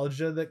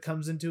nostalgia that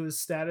comes into his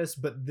status,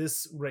 but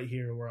this right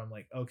here where I'm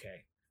like,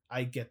 okay,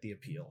 I get the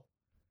appeal.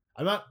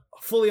 I'm not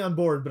fully on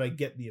board, but I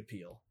get the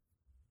appeal.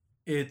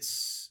 You're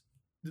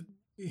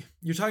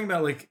talking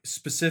about like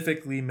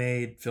specifically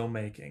made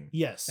filmmaking.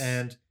 Yes.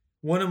 And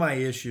one of my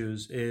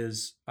issues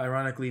is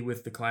ironically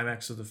with the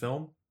climax of the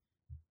film,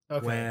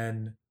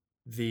 when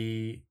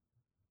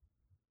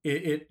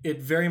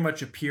it very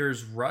much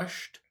appears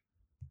rushed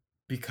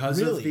because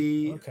of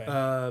the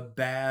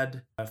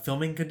bad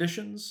filming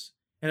conditions.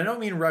 And I don't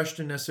mean rushed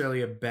in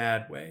necessarily a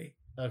bad way.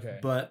 Okay.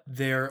 But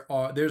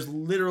there's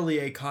literally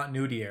a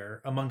continuity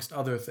error amongst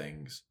other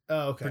things.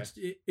 Oh, okay.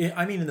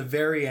 I mean, in the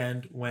very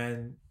end,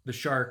 when the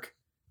shark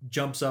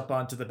jumps up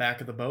onto the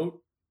back of the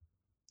boat,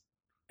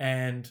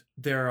 and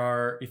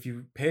if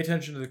you pay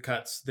attention to the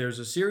cuts, there's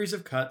a series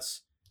of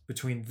cuts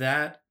between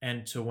that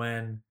and to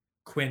when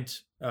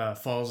Quint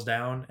falls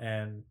down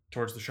and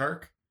towards the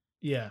shark.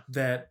 Yeah.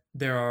 That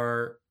there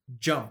are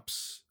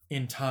jumps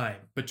in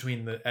time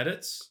between the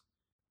edits,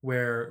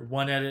 where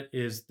one edit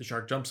is the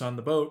shark jumps on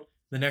the boat.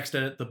 The next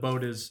edit, the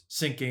boat is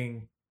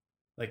sinking,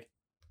 like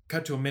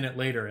cut to a minute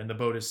later and the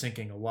boat is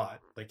sinking a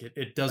lot. Like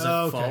it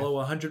doesn't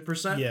follow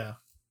 100%. Yeah.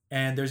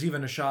 And there's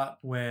even a shot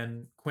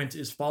when Quint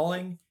is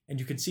falling and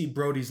you can see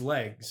Brody's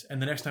legs.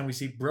 And the next time we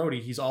see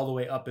Brody, he's all the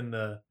way up in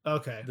the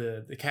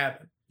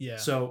cabin. Yeah.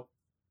 So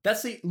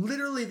that's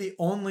literally the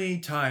only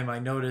time I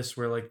noticed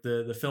where like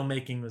the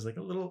filmmaking was like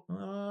a little,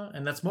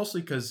 and that's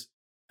mostly because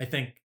I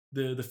think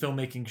the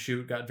filmmaking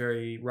shoot got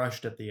very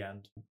rushed at the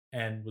end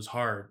and was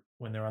hard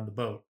when they're on the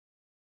boat.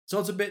 So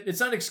it's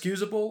not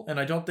excusable, and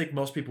I don't think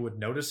most people would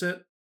notice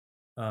it.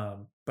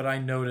 But I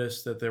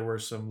noticed that there were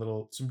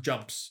some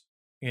jumps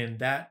in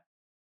that,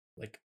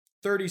 like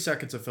 30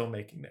 seconds of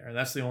filmmaking there, and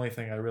that's the only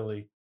thing I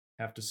really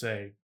have to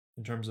say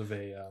in terms of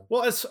a.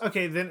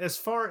 As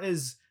far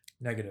as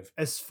negative,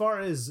 as far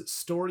as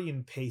story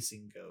and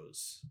pacing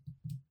goes,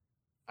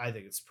 I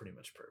think it's pretty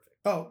much perfect.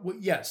 Oh, well,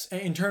 yes.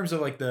 In terms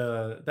of like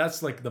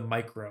that's like the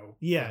micro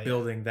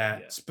building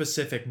that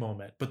specific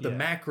moment, but the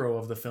macro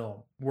of the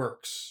film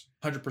works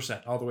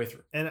 100% all the way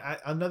through. And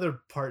another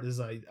part is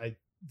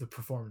the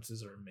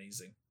performances are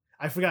amazing.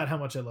 I forgot how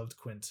much I loved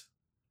Quint.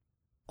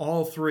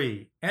 All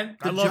three. And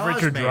I love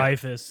Richard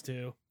Dreyfuss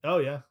too. Oh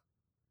yeah.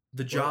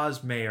 The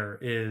Jaws mayor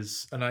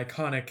is an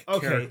iconic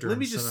character. Let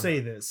me just say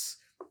this.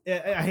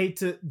 I hate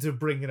to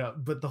bring it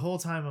up, but the whole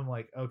time I'm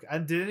like, okay,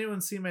 did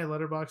anyone see my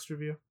Letterboxd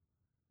review?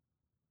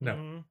 No.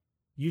 Mm-hmm.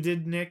 You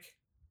did, Nick?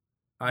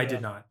 I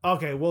did not.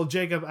 Okay, well,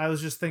 Jacob, I was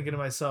just thinking to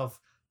myself,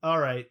 all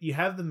right, you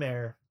have the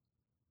mayor.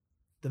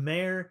 The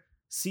mayor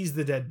sees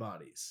the dead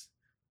bodies.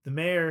 The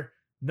mayor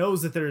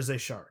knows that there is a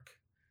shark.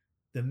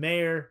 The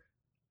mayor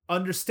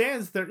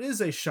understands there is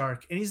a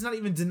shark, and he's not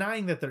even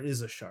denying that there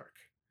is a shark.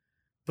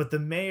 But the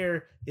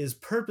mayor is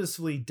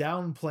purposefully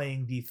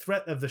downplaying the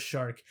threat of the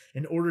shark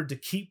in order to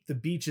keep the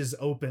beaches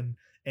open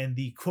and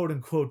the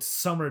quote-unquote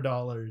summer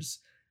dollars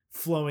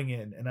flowing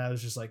in. And I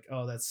was just like,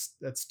 oh,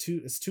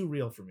 it's too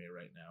real for me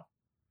right now.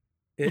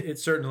 It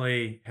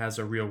certainly has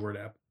a real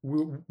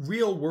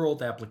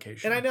world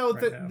application. And I know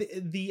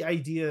that the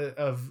idea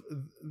of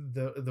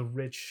the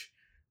rich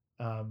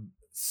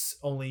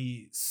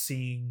only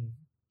seeing,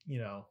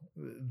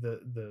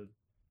 the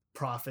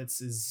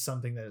profits is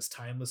something that is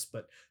timeless,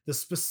 but the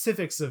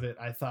specifics of it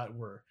I thought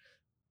were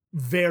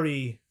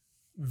very,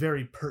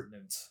 very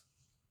pertinent.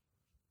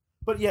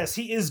 But yes,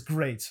 he is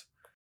great.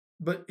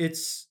 But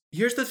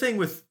here's the thing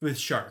with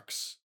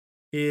sharks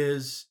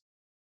is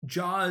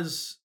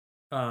Jaws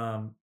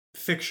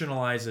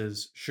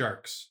fictionalizes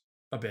sharks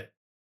a bit.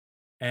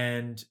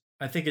 And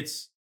I think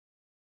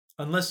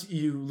unless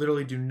you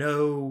literally do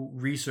no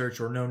research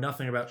or know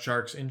nothing about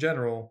sharks in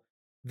general,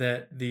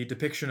 that the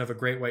depiction of a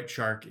great white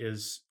shark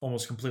is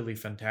almost completely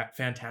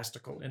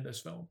fantastical in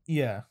this film.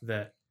 Yeah.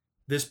 That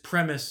this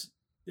premise,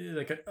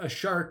 like a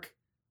shark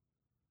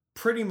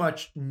pretty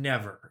much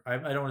never, I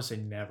don't want to say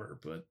never,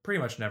 but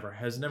pretty much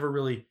has never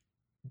really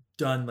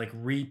done like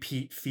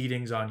repeat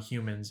feedings on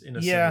humans in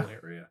a single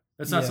area.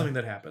 That's not something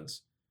that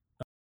happens.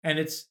 And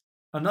it's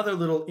another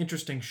little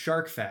interesting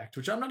shark fact,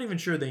 which I'm not even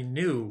sure they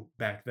knew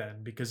back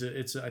then, because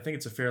I think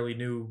it's a fairly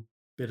new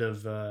bit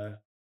of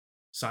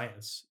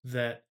science,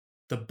 that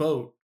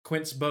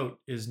Quint's boat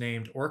is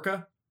named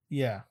Orca.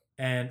 Yeah.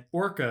 And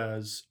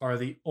orcas are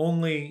the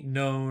only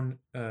known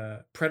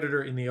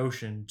predator in the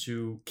ocean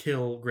to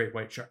kill great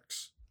white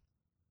sharks.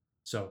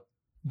 So,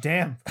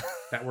 damn,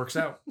 that works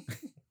out.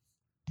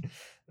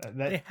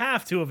 They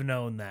have to have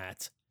known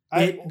that.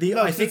 I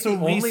think the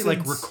only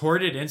like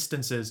recorded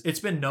instances,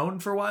 it's been known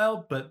for a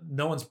while, but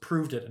no one's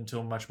proved it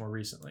until much more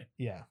recently.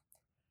 Yeah.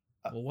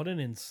 Well, what an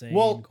insane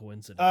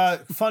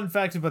coincidence. Fun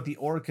fact about the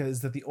orca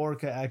is that the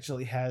orca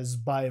actually has,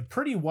 by a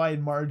pretty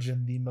wide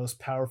margin, the most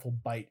powerful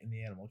bite in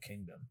the animal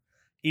kingdom,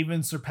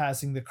 even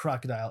surpassing the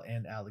crocodile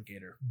and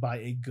alligator by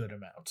a good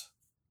amount.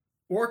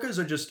 Orcas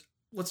are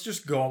let's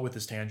just go on with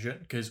this tangent,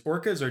 because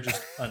orcas are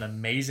just an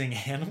amazing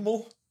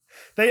animal.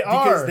 They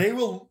are.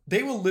 Because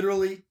they will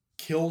literally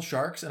kill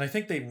sharks, and I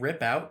think they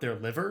rip out their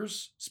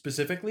livers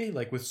specifically,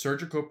 like with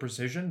surgical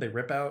precision. They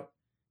rip out,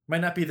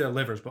 might not be their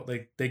livers, but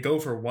they go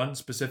for one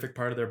specific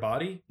part of their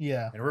body,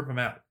 and rip them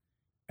out.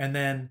 And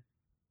then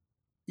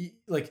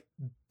like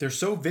they're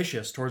so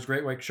vicious towards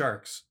great white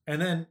sharks.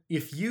 And then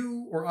if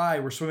you or I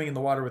were swimming in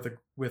the water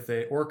with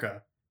a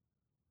orca,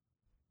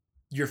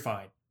 you're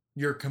fine.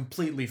 You're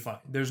completely fine.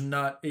 There's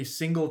not a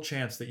single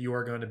chance that you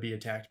are going to be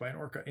attacked by an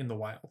orca in the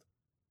wild.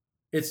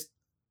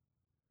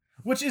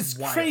 Which is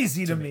wild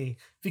crazy to me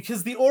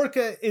because the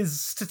orca is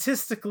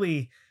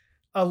statistically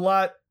a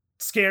lot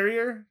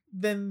scarier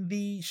than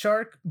the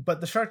shark,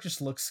 but the shark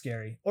just looks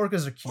scary.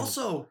 Orcas are cute.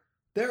 Also,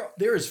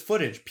 there is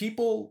footage.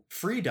 People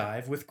free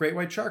dive with great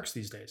white sharks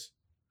these days.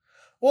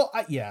 Well,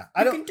 I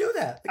can do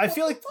that. I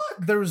feel like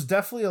there was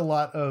definitely a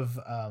lot of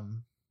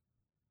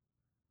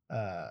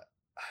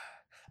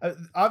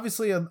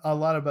obviously a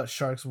lot about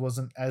sharks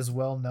wasn't as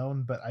well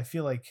known, but I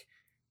feel like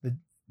the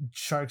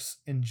sharks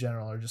in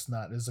general are just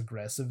not as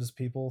aggressive as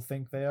people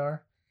think they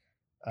are.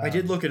 I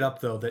did look it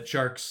up though, that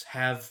sharks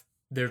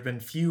there have been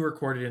few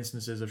recorded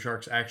instances of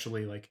sharks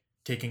actually like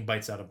taking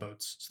bites out of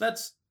boats. So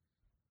that's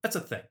a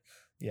thing.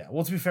 Yeah,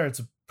 well, to be fair, it's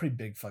a pretty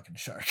big fucking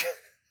shark.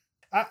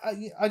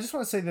 I just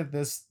want to say that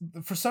this,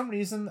 for some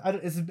reason,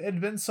 it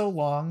had been so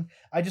long.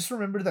 I just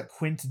remember that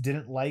Quint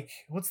didn't like,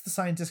 what's the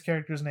scientist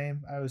character's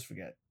name? I always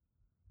forget.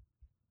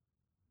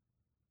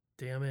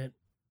 Damn it.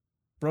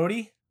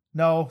 Brody?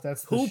 No,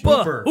 that's the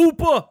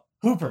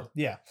Hooper.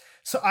 Yeah.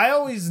 So I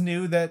always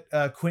knew that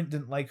Quint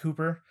didn't like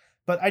Hooper,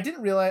 but I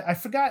didn't realize, I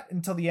forgot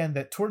until the end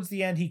that towards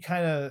the end they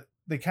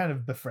kind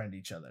of befriend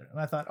each other.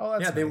 And I thought, oh,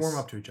 that's nice. They warm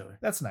up to each other.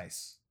 That's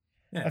nice.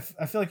 Yeah.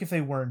 I feel like if they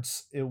weren't,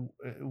 it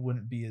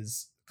wouldn't be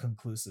as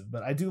conclusive.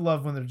 But I do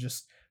love when they're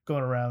just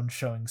going around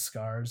showing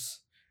scars.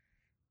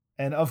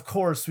 And of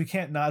course, we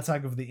can't not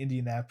talk about the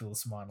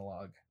Indianapolis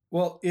monologue.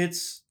 Well,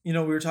 it's, we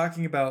were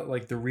talking about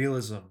like the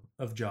realism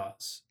of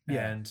Jaws.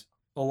 Yeah. And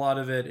a lot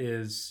of it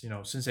is,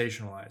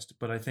 sensationalized.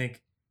 But I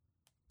think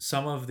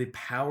some of the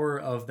power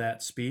of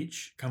that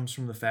speech comes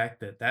from the fact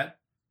that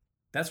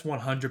that's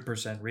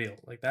 100% real.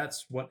 Like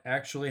that's what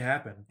actually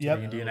happened to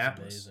the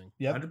Indianapolis.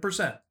 Yep.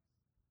 100%.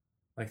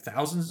 Like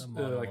thousands,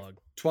 like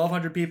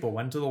 1,200 people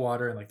went to the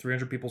water and like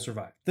 300 people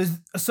survived.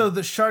 So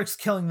the sharks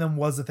killing them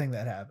was a thing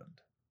that happened.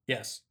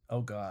 Yes.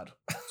 Oh God.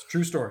 It's a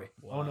true story.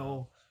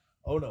 Wow.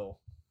 Oh no.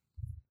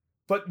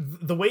 But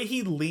the way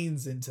he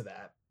leans into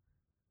that,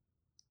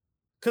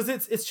 because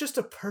it's just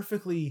a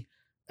perfectly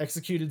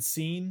executed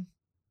scene,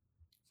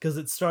 because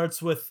it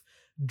starts with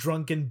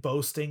drunken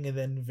boasting and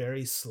then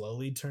very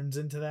slowly turns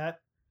into that.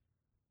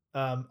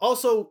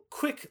 Also,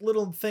 quick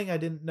little thing I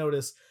didn't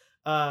notice.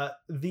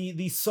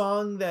 The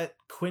song that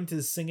Quint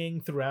is singing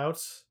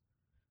throughout,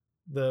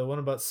 the one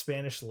about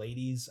Spanish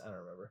ladies, I don't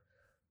remember.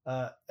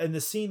 And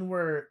the scene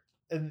where,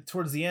 and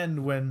towards the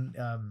end when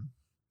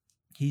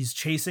he's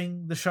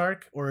chasing the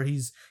shark, or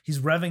he's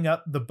revving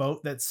up the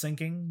boat that's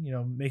sinking,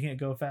 making it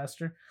go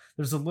faster.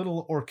 There's a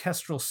little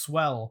orchestral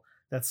swell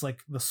that's like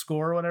the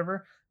score or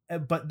whatever.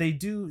 But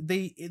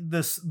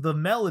the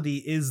melody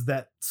is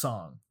that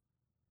song.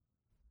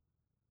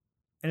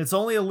 And it's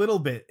only a little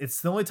bit. It's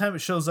the only time it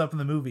shows up in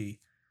the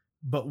movie.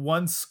 But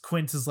once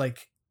Quint is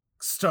like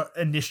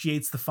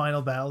initiates the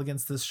final battle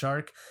against this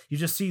shark, you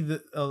just see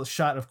the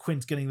shot of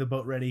Quint getting the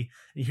boat ready.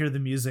 And you hear the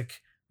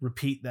music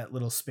repeat that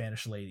little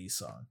Spanish lady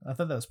song. I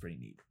thought that was pretty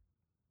neat.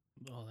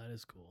 Oh, that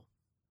is cool.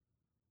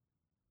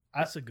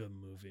 That's a good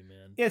movie,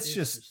 man. It's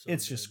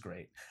just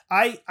great.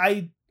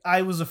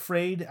 I was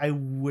afraid I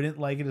wouldn't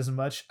like it as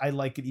much. I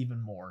like it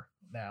even more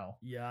now.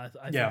 Yeah,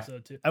 I think so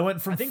too. I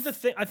went from. I think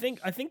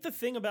the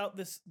thing about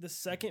the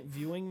second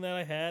viewing that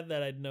I had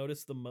that I'd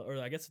noticed or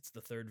I guess it's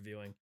the third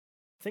viewing.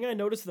 The thing I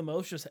noticed the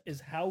most just is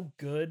how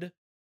good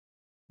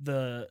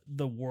the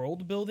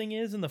world building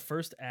is in the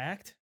first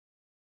act.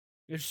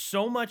 There's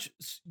so much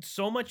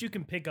you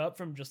can pick up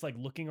from just like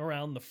looking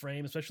around the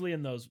frame, especially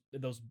in those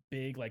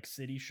big like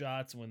city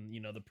shots when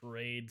the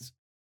parades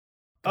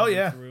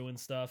through and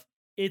stuff.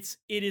 It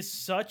is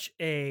such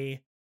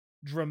a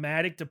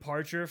dramatic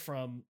departure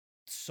from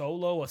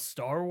Solo, a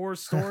Star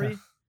Wars story,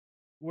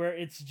 where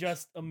it's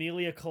just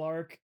Emilia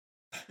Clarke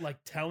like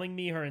telling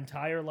me her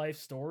entire life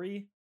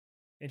story,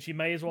 and she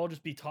may as well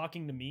just be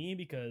talking to me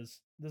because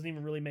it doesn't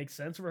even really make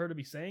sense for her to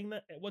be saying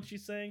that what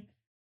she's saying.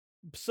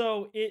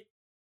 So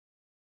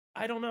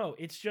I don't know.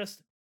 It's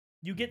just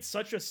you get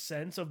such a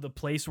sense of the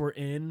place we're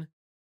in.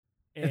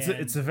 And,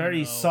 it's a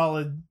very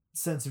solid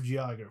sense of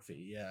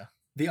geography. Yeah.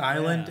 The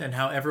island and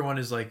how everyone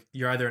is like,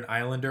 you're either an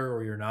islander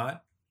or you're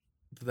not.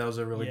 That was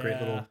a really great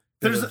little.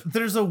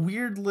 There's a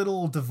weird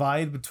little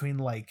divide between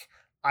like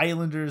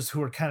islanders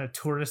who are kind of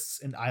tourists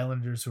and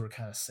islanders who are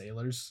kind of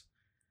sailors.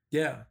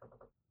 Yeah.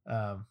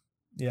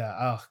 Yeah.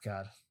 Oh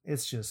God.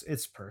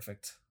 It's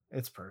perfect.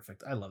 It's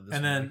perfect. I love this.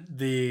 And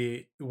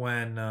movie.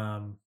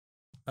 then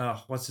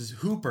what's his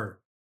Hooper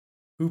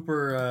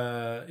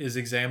is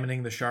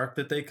examining the shark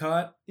that they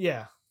caught.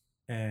 Yeah.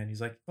 And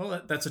he's like,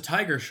 "Oh, that's a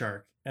tiger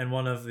shark." And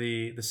one of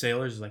the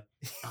sailors is like,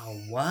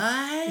 "Oh,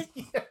 what?"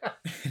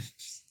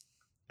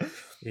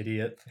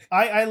 Idiot.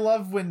 I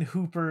love when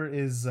Hooper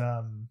is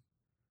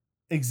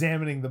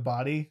examining the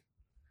body,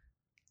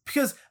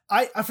 because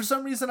I for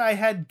some reason I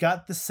had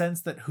got the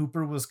sense that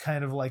Hooper was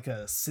kind of like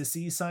a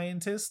sissy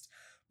scientist,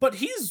 but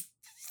he's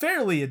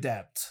fairly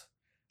adept.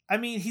 I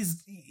mean,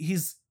 he's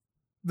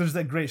there's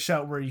that great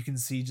shot where you can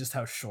see just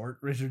how short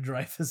Richard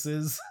Dreyfuss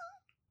is.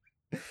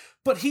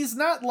 But he's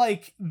not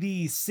like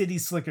the city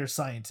slicker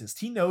scientist.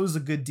 He knows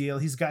a good deal.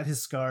 He's got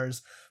his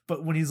scars,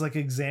 but when he's like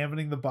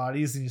examining the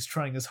bodies and he's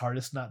trying his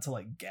hardest not to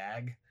like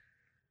gag.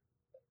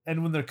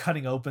 And when they're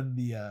cutting open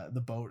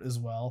the boat as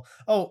well.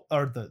 Oh,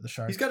 or the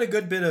shark. He's got a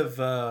good bit of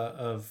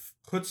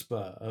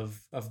chutzpah,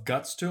 of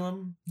guts to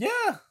him.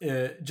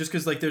 Yeah. Just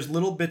because like there's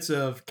little bits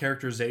of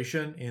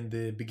characterization in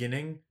the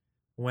beginning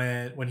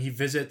when he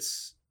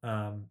visits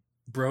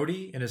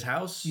Brody in his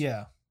house.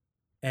 Yeah.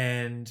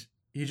 And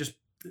he just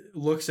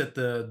looks at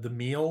the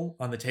meal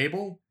on the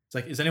table. It's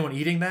like, is anyone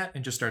eating that?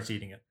 And just starts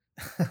eating it.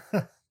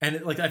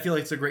 And I feel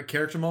like it's a great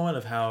character moment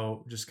of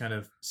how just kind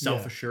of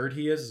self-assured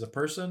he is as a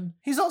person.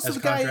 He's also as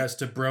the guy, contrast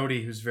to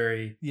Brody, who's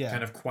very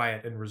kind of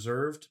quiet and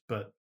reserved,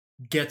 but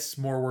gets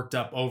more worked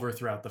up over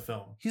throughout the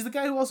film. He's the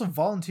guy who also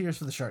volunteers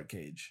for the shark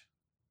cage.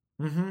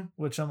 Mm-hmm.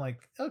 Which I'm like,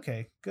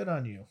 okay, good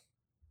on you.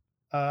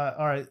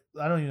 All right,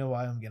 I don't even know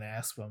why I'm gonna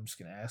ask, but I'm just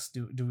gonna ask: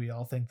 Do we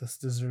all think this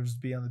deserves to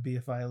be on the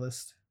BFI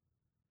list?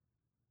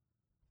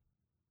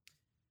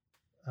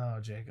 Oh,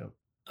 Jacob.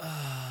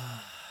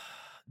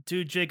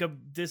 Dude, Jacob,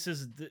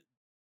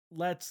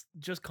 let's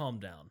just calm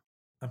down.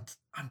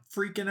 I'm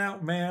freaking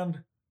out,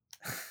 man.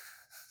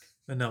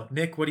 But no,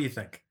 Nick, what do you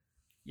think?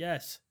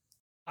 Yes,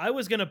 I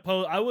was gonna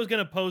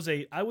pose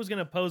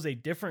a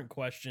different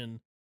question,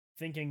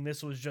 thinking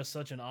this was just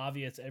such an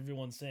obvious.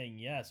 Everyone's saying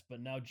yes, but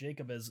now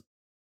Jacob is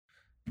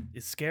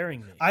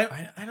scaring me. I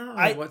don't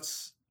know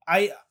what's.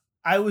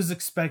 I was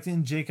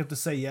expecting Jacob to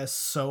say yes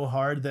so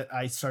hard that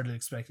I started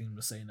expecting him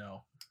to say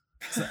no.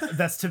 So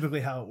that's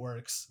typically how it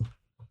works.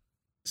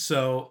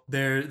 So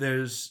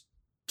there's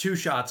two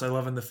shots I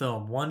love in the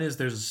film. One is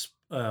there's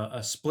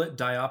a split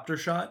diopter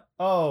shot.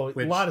 Oh,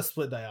 a lot of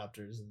split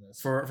diopters in this.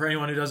 For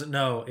anyone who doesn't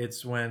know,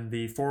 it's when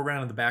the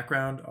foreground and the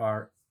background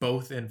are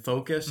both in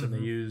focus, and they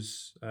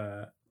use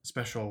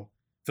special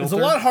filter.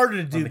 It's a lot harder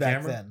to do the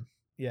back camera. then.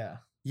 Yeah.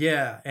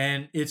 Yeah,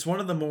 and it's one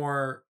of the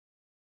more.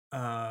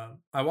 I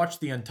watched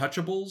The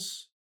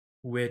Untouchables,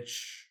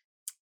 which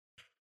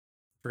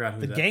forgot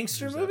who the that,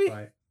 gangster who's that movie.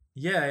 by.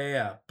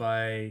 Yeah,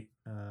 by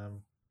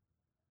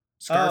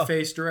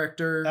Scarface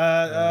director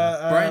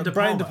Brian De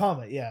Palma.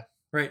 Palma. Yeah,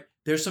 right.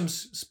 There's some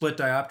split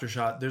diopter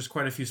shot. There's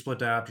quite a few split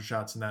diopter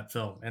shots in that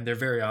film, and they're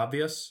very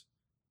obvious.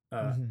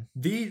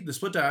 The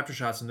split diopter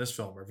shots in this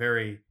film are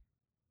very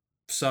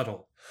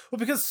subtle. Well,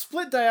 because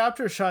split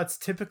diopter shots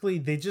typically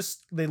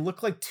they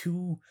look like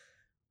two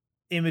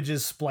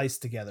images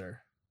spliced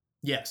together.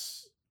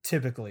 Yes,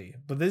 typically,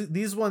 but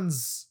these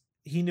ones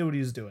he knew what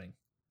he was doing.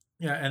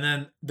 Yeah, and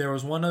then there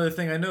was one other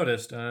thing I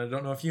noticed, and I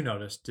don't know if you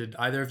noticed. Did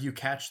either of you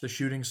catch the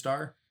shooting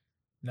star?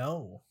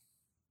 No.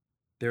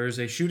 There is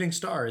a shooting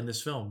star in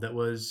this film that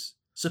was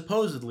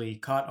supposedly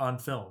caught on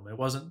film. It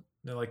wasn't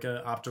like an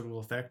optical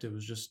effect. It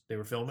was just they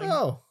were filming.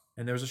 Oh.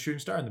 And there was a shooting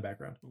star in the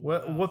background.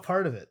 What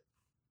part of it?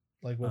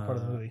 Like what part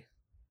of the movie?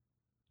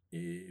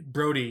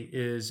 Brody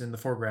is in the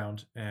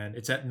foreground, and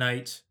it's at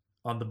night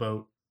on the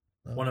boat.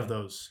 Okay. One of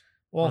those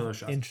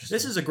shots. Interesting.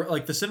 This is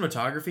like the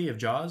cinematography of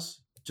Jaws.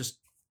 Just.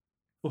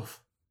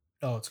 Oof.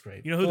 Oh, it's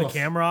great. You know who the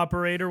camera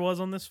operator was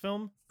on this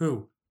film?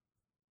 Who?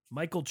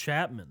 Michael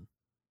Chapman.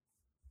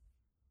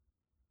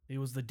 He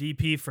was the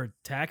DP for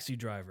Taxi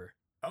Driver.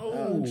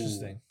 Oh,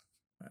 interesting.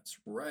 That's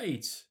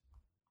right.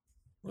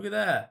 Look at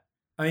that.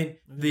 I mean,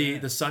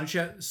 the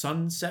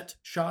sunset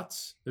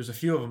shots, there's a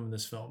few of them in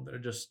this film that are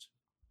just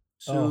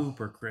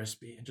super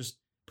crispy and just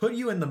put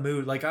you in the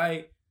mood. Like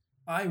I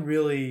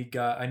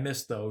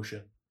missed the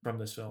ocean from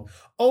this film.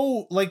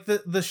 Oh, like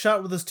the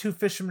shot where those two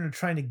fishermen are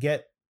trying to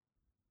get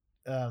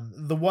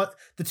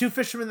the two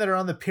fishermen that are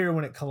on the pier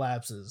when it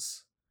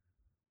collapses.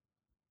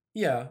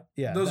 Yeah.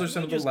 Those are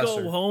some of the lesser. Just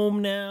go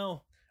home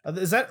now.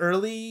 Is that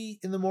early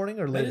in the morning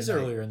or late? That is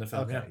earlier in the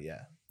film. Okay,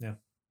 yeah.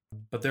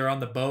 But they're on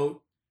the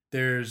boat.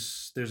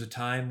 There's a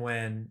time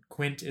when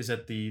Quint is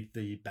at the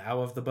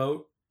bow of the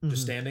boat,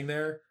 just standing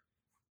there,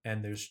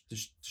 and there's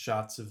just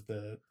shots of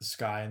the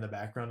sky in the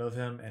background of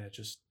him, and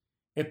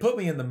it put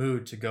me in the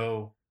mood to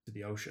go to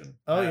the ocean.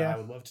 I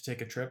would love to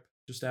take a trip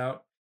just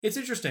out. It's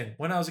interesting.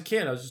 When I was a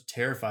kid, I was just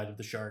terrified of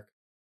the shark,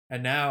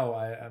 and now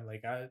I'm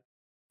like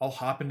I'll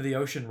hop into the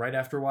ocean right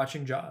after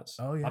watching Jaws.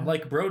 Oh yeah. I'm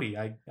like Brody.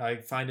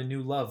 I find a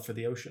new love for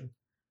the ocean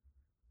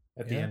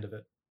at the end of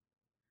it.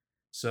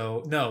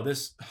 So no,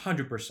 this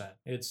 100%.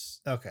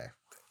 It's okay.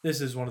 This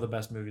is one of the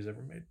best movies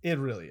ever made. It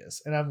really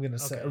is, and I'm gonna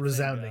say a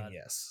resounding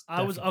yes.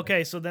 I was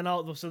okay. So then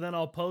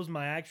I'll pose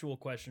my actual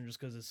question just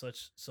because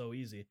it's so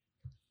easy.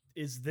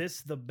 Is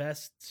this the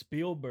best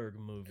Spielberg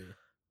movie?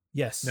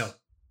 Yes. No.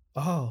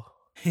 Oh.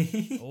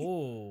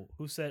 Oh,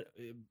 who said?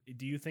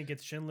 Do you think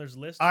it's Schindler's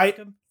List? I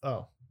Jacob?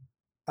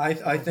 I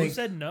think. Who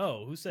said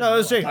no? Who said no? It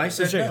was Jacob. I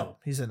said no.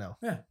 He said no.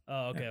 Yeah.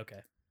 Oh,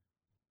 okay.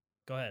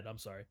 Go ahead. I'm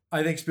sorry.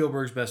 I think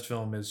Spielberg's best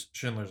film is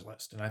Schindler's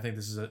List, and I think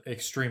this is an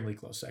extremely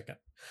close second.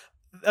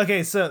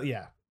 Okay, so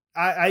yeah,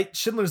 I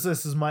Schindler's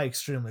List is my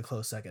extremely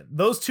close second.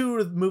 Those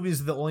two movies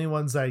are the only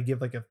ones that I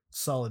give like a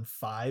solid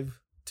 5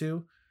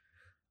 to.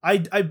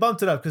 I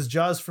bumped it up because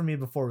Jaws for me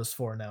before was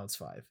 4, now it's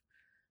 5.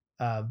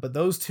 But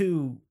those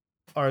two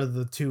are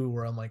the two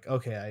where I'm like,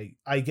 okay,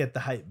 I get the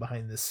hype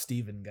behind this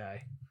Steven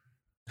guy.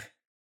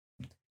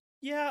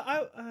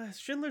 Yeah,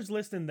 Schindler's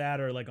List and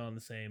that are like on the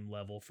same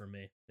level for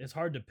me. It's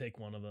hard to pick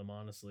one of them,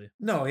 honestly.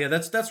 No, yeah,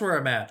 that's where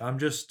I'm at. I'm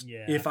just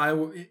Yeah. if I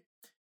What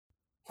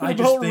I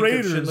just about think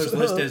Raiders? of Schindler's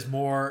List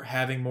as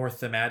having more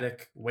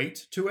thematic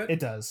weight to it. It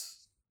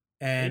does.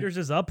 And Raiders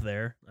is up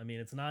there. I mean,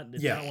 it's not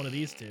Yeah. not one of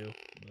these two,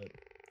 but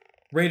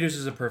Raiders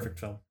is a perfect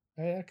film.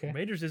 Okay.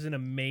 Raiders is an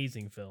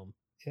amazing film.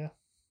 Yeah.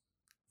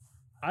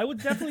 I would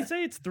definitely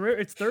say it's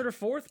third or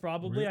fourth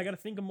probably. I got to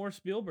think of more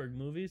Spielberg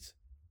movies.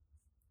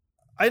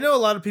 I know a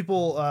lot of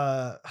people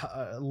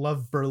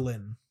love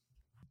Berlin.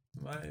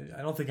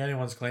 I don't think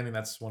anyone's claiming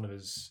that's one of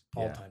his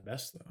Yeah. all-time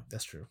best though.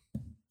 That's true.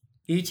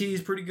 E.T.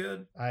 is pretty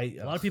good.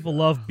 A lot of people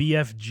love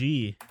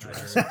BFG. I heard.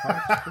 Jurassic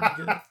Park is pretty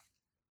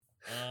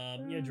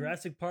good. Yeah,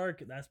 Jurassic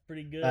Park, that's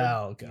pretty good.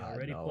 Oh, You know, God,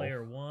 Ready no.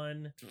 Player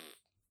One.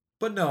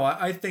 But no,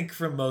 I think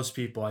for most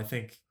people, I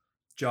think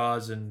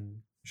Jaws and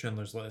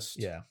Schindler's List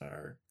Yeah.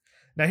 are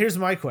Now here's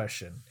my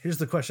question. Here's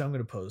the question I'm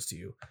going to pose to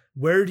you.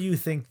 Where do you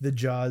think the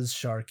Jaws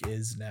shark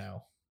is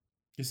now?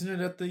 Isn't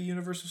it at the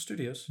Universal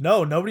Studios?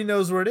 No, nobody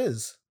knows where it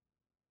is.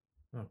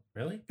 Oh,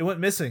 really? It went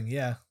missing.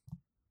 Yeah.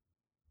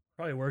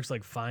 Probably works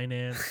like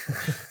finance.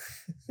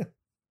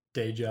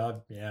 Day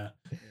job, yeah.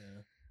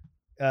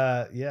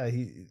 Yeah.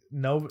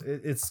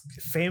 It's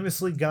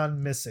famously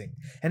gone missing.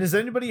 And has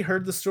anybody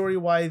heard the story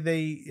why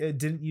they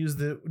didn't use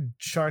the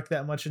shark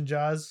that much in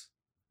Jaws?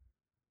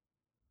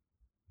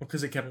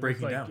 Because it kept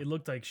breaking down. It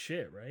looked like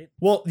shit, right?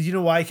 Well, you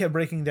know why it kept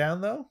breaking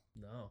down though?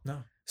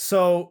 No.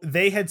 So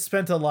they had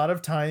spent a lot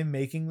of time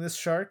making this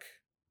shark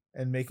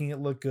and making it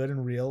look good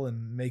and real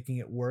and making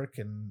it work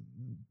and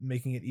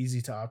making it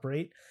easy to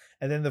operate.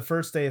 And then the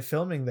first day of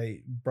filming,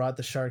 they brought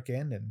the shark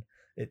in and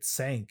it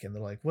sank. And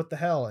they're like, what the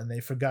hell? And they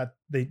forgot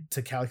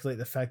to calculate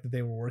the fact that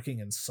they were working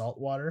in salt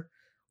water,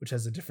 which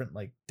has a different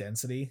like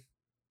density.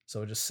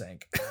 So it just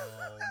sank. Oh,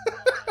 my.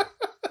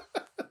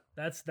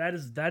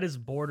 That is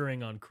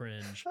bordering on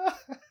cringe.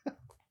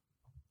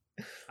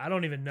 I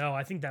don't even know.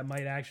 I think that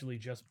might actually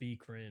just be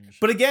cringe.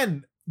 But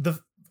again,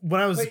 when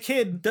I was a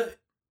kid,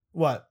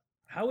 what?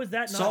 How is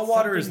that not Salt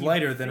water is something you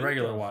lighter than think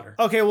regular of? water.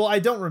 Okay, well, I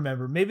don't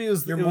remember. Maybe it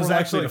was You're it more was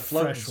likely actually to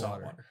float in fresh salt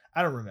water. water.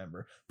 I don't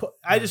remember.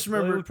 I just Well,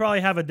 remember. it would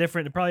probably have a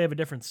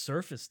different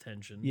surface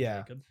tension.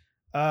 Yeah. Jacob.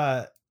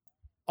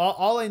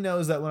 All I know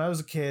is that when I was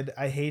a kid,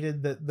 I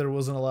hated that there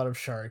wasn't a lot of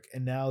shark,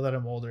 and now that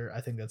I'm older,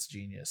 I think that's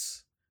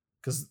genius.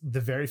 Because the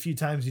very few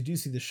times you do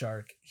see the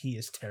shark, he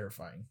is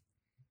terrifying.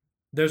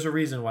 There's a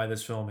reason why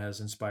this film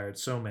has inspired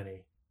so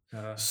many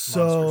monster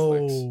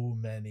flicks. So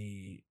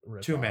many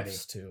rip-offs Too many.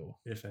 too.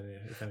 If any.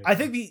 I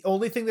think the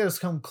only thing that has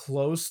come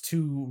close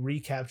to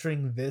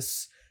recapturing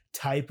this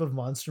type of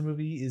monster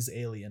movie is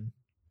Alien.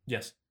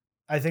 Yes.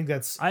 I think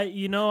that's I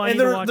need to and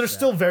watch they're that.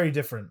 still very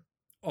different.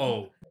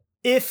 Oh,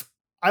 If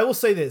I will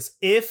say this,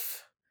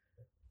 if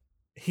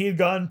he had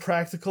gone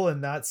practical and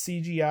not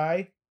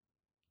CGI,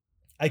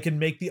 I can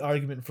make the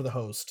argument for the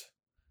host.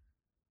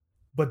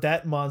 But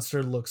that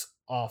monster looks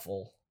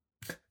awful.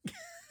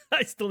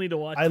 I still need to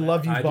watch. I that.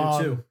 love you, I do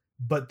Bomb, too.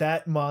 but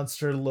that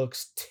monster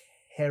looks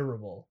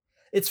terrible.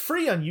 It's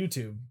free on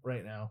YouTube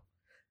right now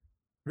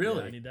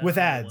really? Yeah, I need- with that's one of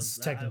the ads, ones-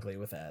 technically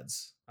with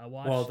ads. I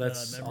watched Well,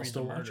 that's- I'll Memories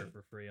still of watch Murder it.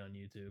 for free on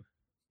YouTube.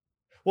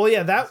 Well,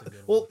 yeah, That's a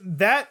good one.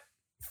 that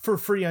for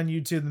free on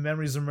YouTube. The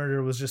Memories of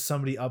Murder was just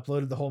somebody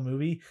uploaded the whole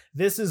movie.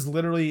 This is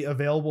literally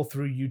available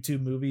through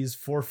YouTube Movies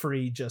for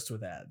free, just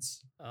with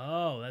ads.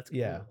 Oh, that's cool.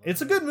 Yeah,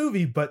 it's a Okay. good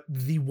movie, but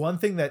the one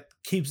thing that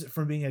keeps it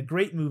from being a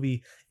great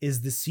movie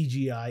is the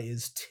CGI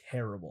is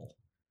terrible.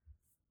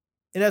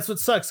 And that's what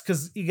sucks,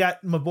 because you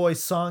got my boy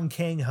Song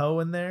Kang Ho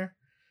in there,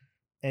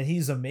 and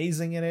he's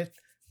amazing in it,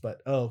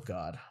 but oh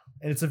god.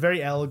 And it's a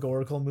very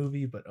allegorical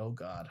movie, but oh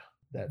god,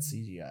 that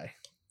CGI.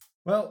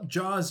 Well,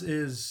 Jaws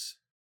is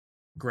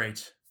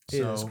great.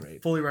 It So is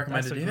great. fully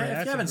recommended. That's a If great- you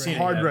that's a haven't great- seen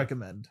Hard it yet,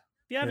 recommend. If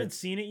you haven't Good.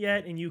 seen it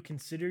yet and you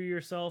consider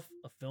yourself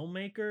a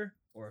filmmaker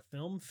or a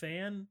film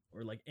fan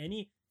or like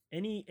any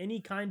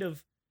kind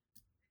of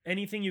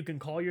anything you can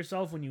call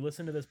yourself when you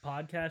listen to this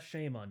podcast,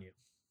 shame on you.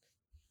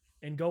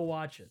 And go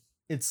watch it.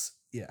 It's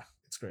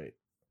great.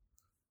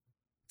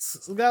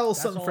 It's got a little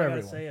That's something all for I gotta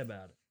everyone. say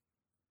about it.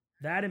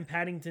 That and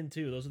Paddington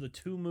 2. Those are the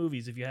two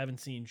movies if you haven't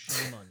seen,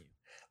 shame on you.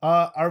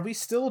 Are we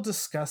still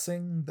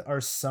discussing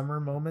our summer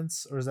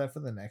moments, or is that for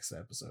the next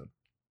episode?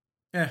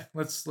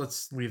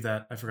 let's leave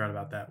that. I forgot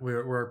about that.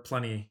 We're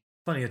plenty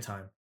of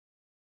time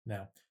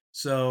now.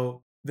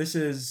 So this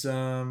is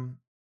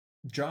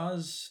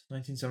Jaws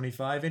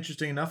 1975.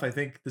 Interesting enough, I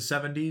think the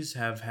 70s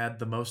have had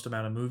the most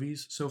amount of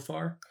movies so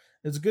far.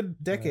 It's a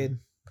good decade.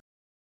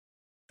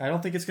 I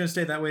don't think it's going to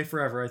stay that way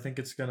forever. I think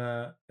it's going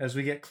to, as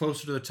we get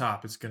closer to the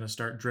top, it's going to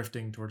start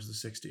drifting towards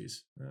the 60s.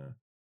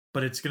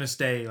 But it's going to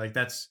stay like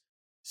that's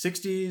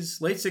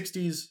 60s, late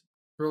 60s,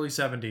 early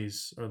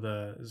 70s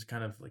is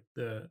kind of like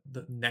the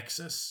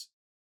nexus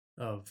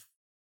of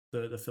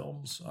the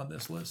films on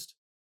this list.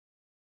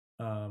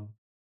 With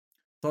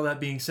all that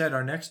being said,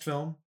 our next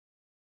film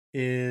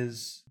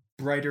is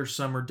Brighter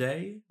Summer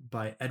Day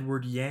by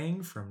Edward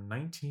Yang from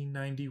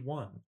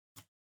 1991.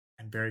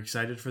 I'm very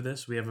excited for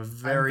this. We have a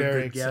very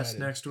good guest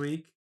next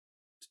week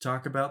to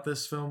talk about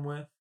this film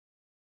with.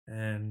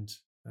 And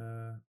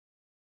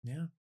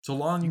yeah, it's a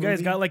long You movie.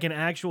 guys got like an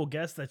actual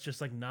guest that's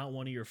just like not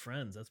one of your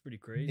friends. That's pretty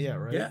crazy. Yeah,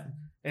 right. Yeah.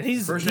 And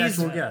he's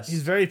actual guest.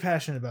 He's very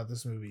passionate about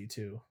this movie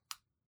too.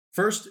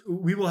 First,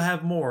 we will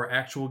have more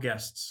actual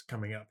guests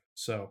coming up.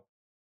 So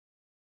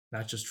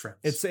not just friends.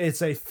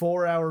 It's a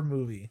 4-hour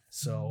movie,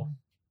 so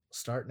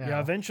start now. Yeah,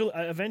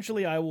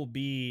 eventually I will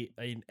be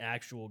an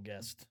actual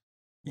guest.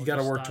 You We'll got to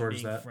just work stop towards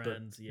being that.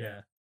 friends. But,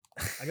 Yeah.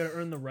 I got to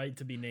earn the right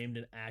to be named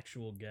an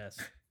actual guest.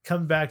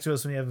 Come back to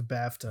us when you have a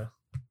BAFTA.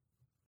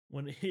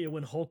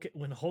 When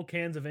Hulk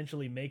Hands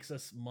eventually makes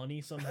us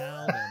money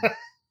somehow, then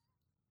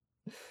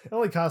It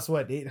only costs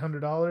what,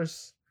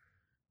 $800?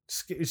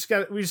 We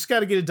just got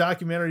to get a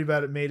documentary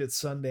about it made at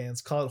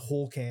Sundance. Call it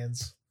Whole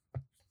Cans.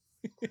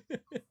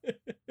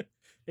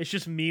 it's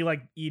just me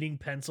like eating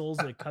pencils.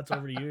 It cuts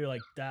over to you. You're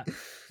like that.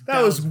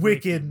 That was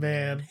wicked,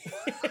 man.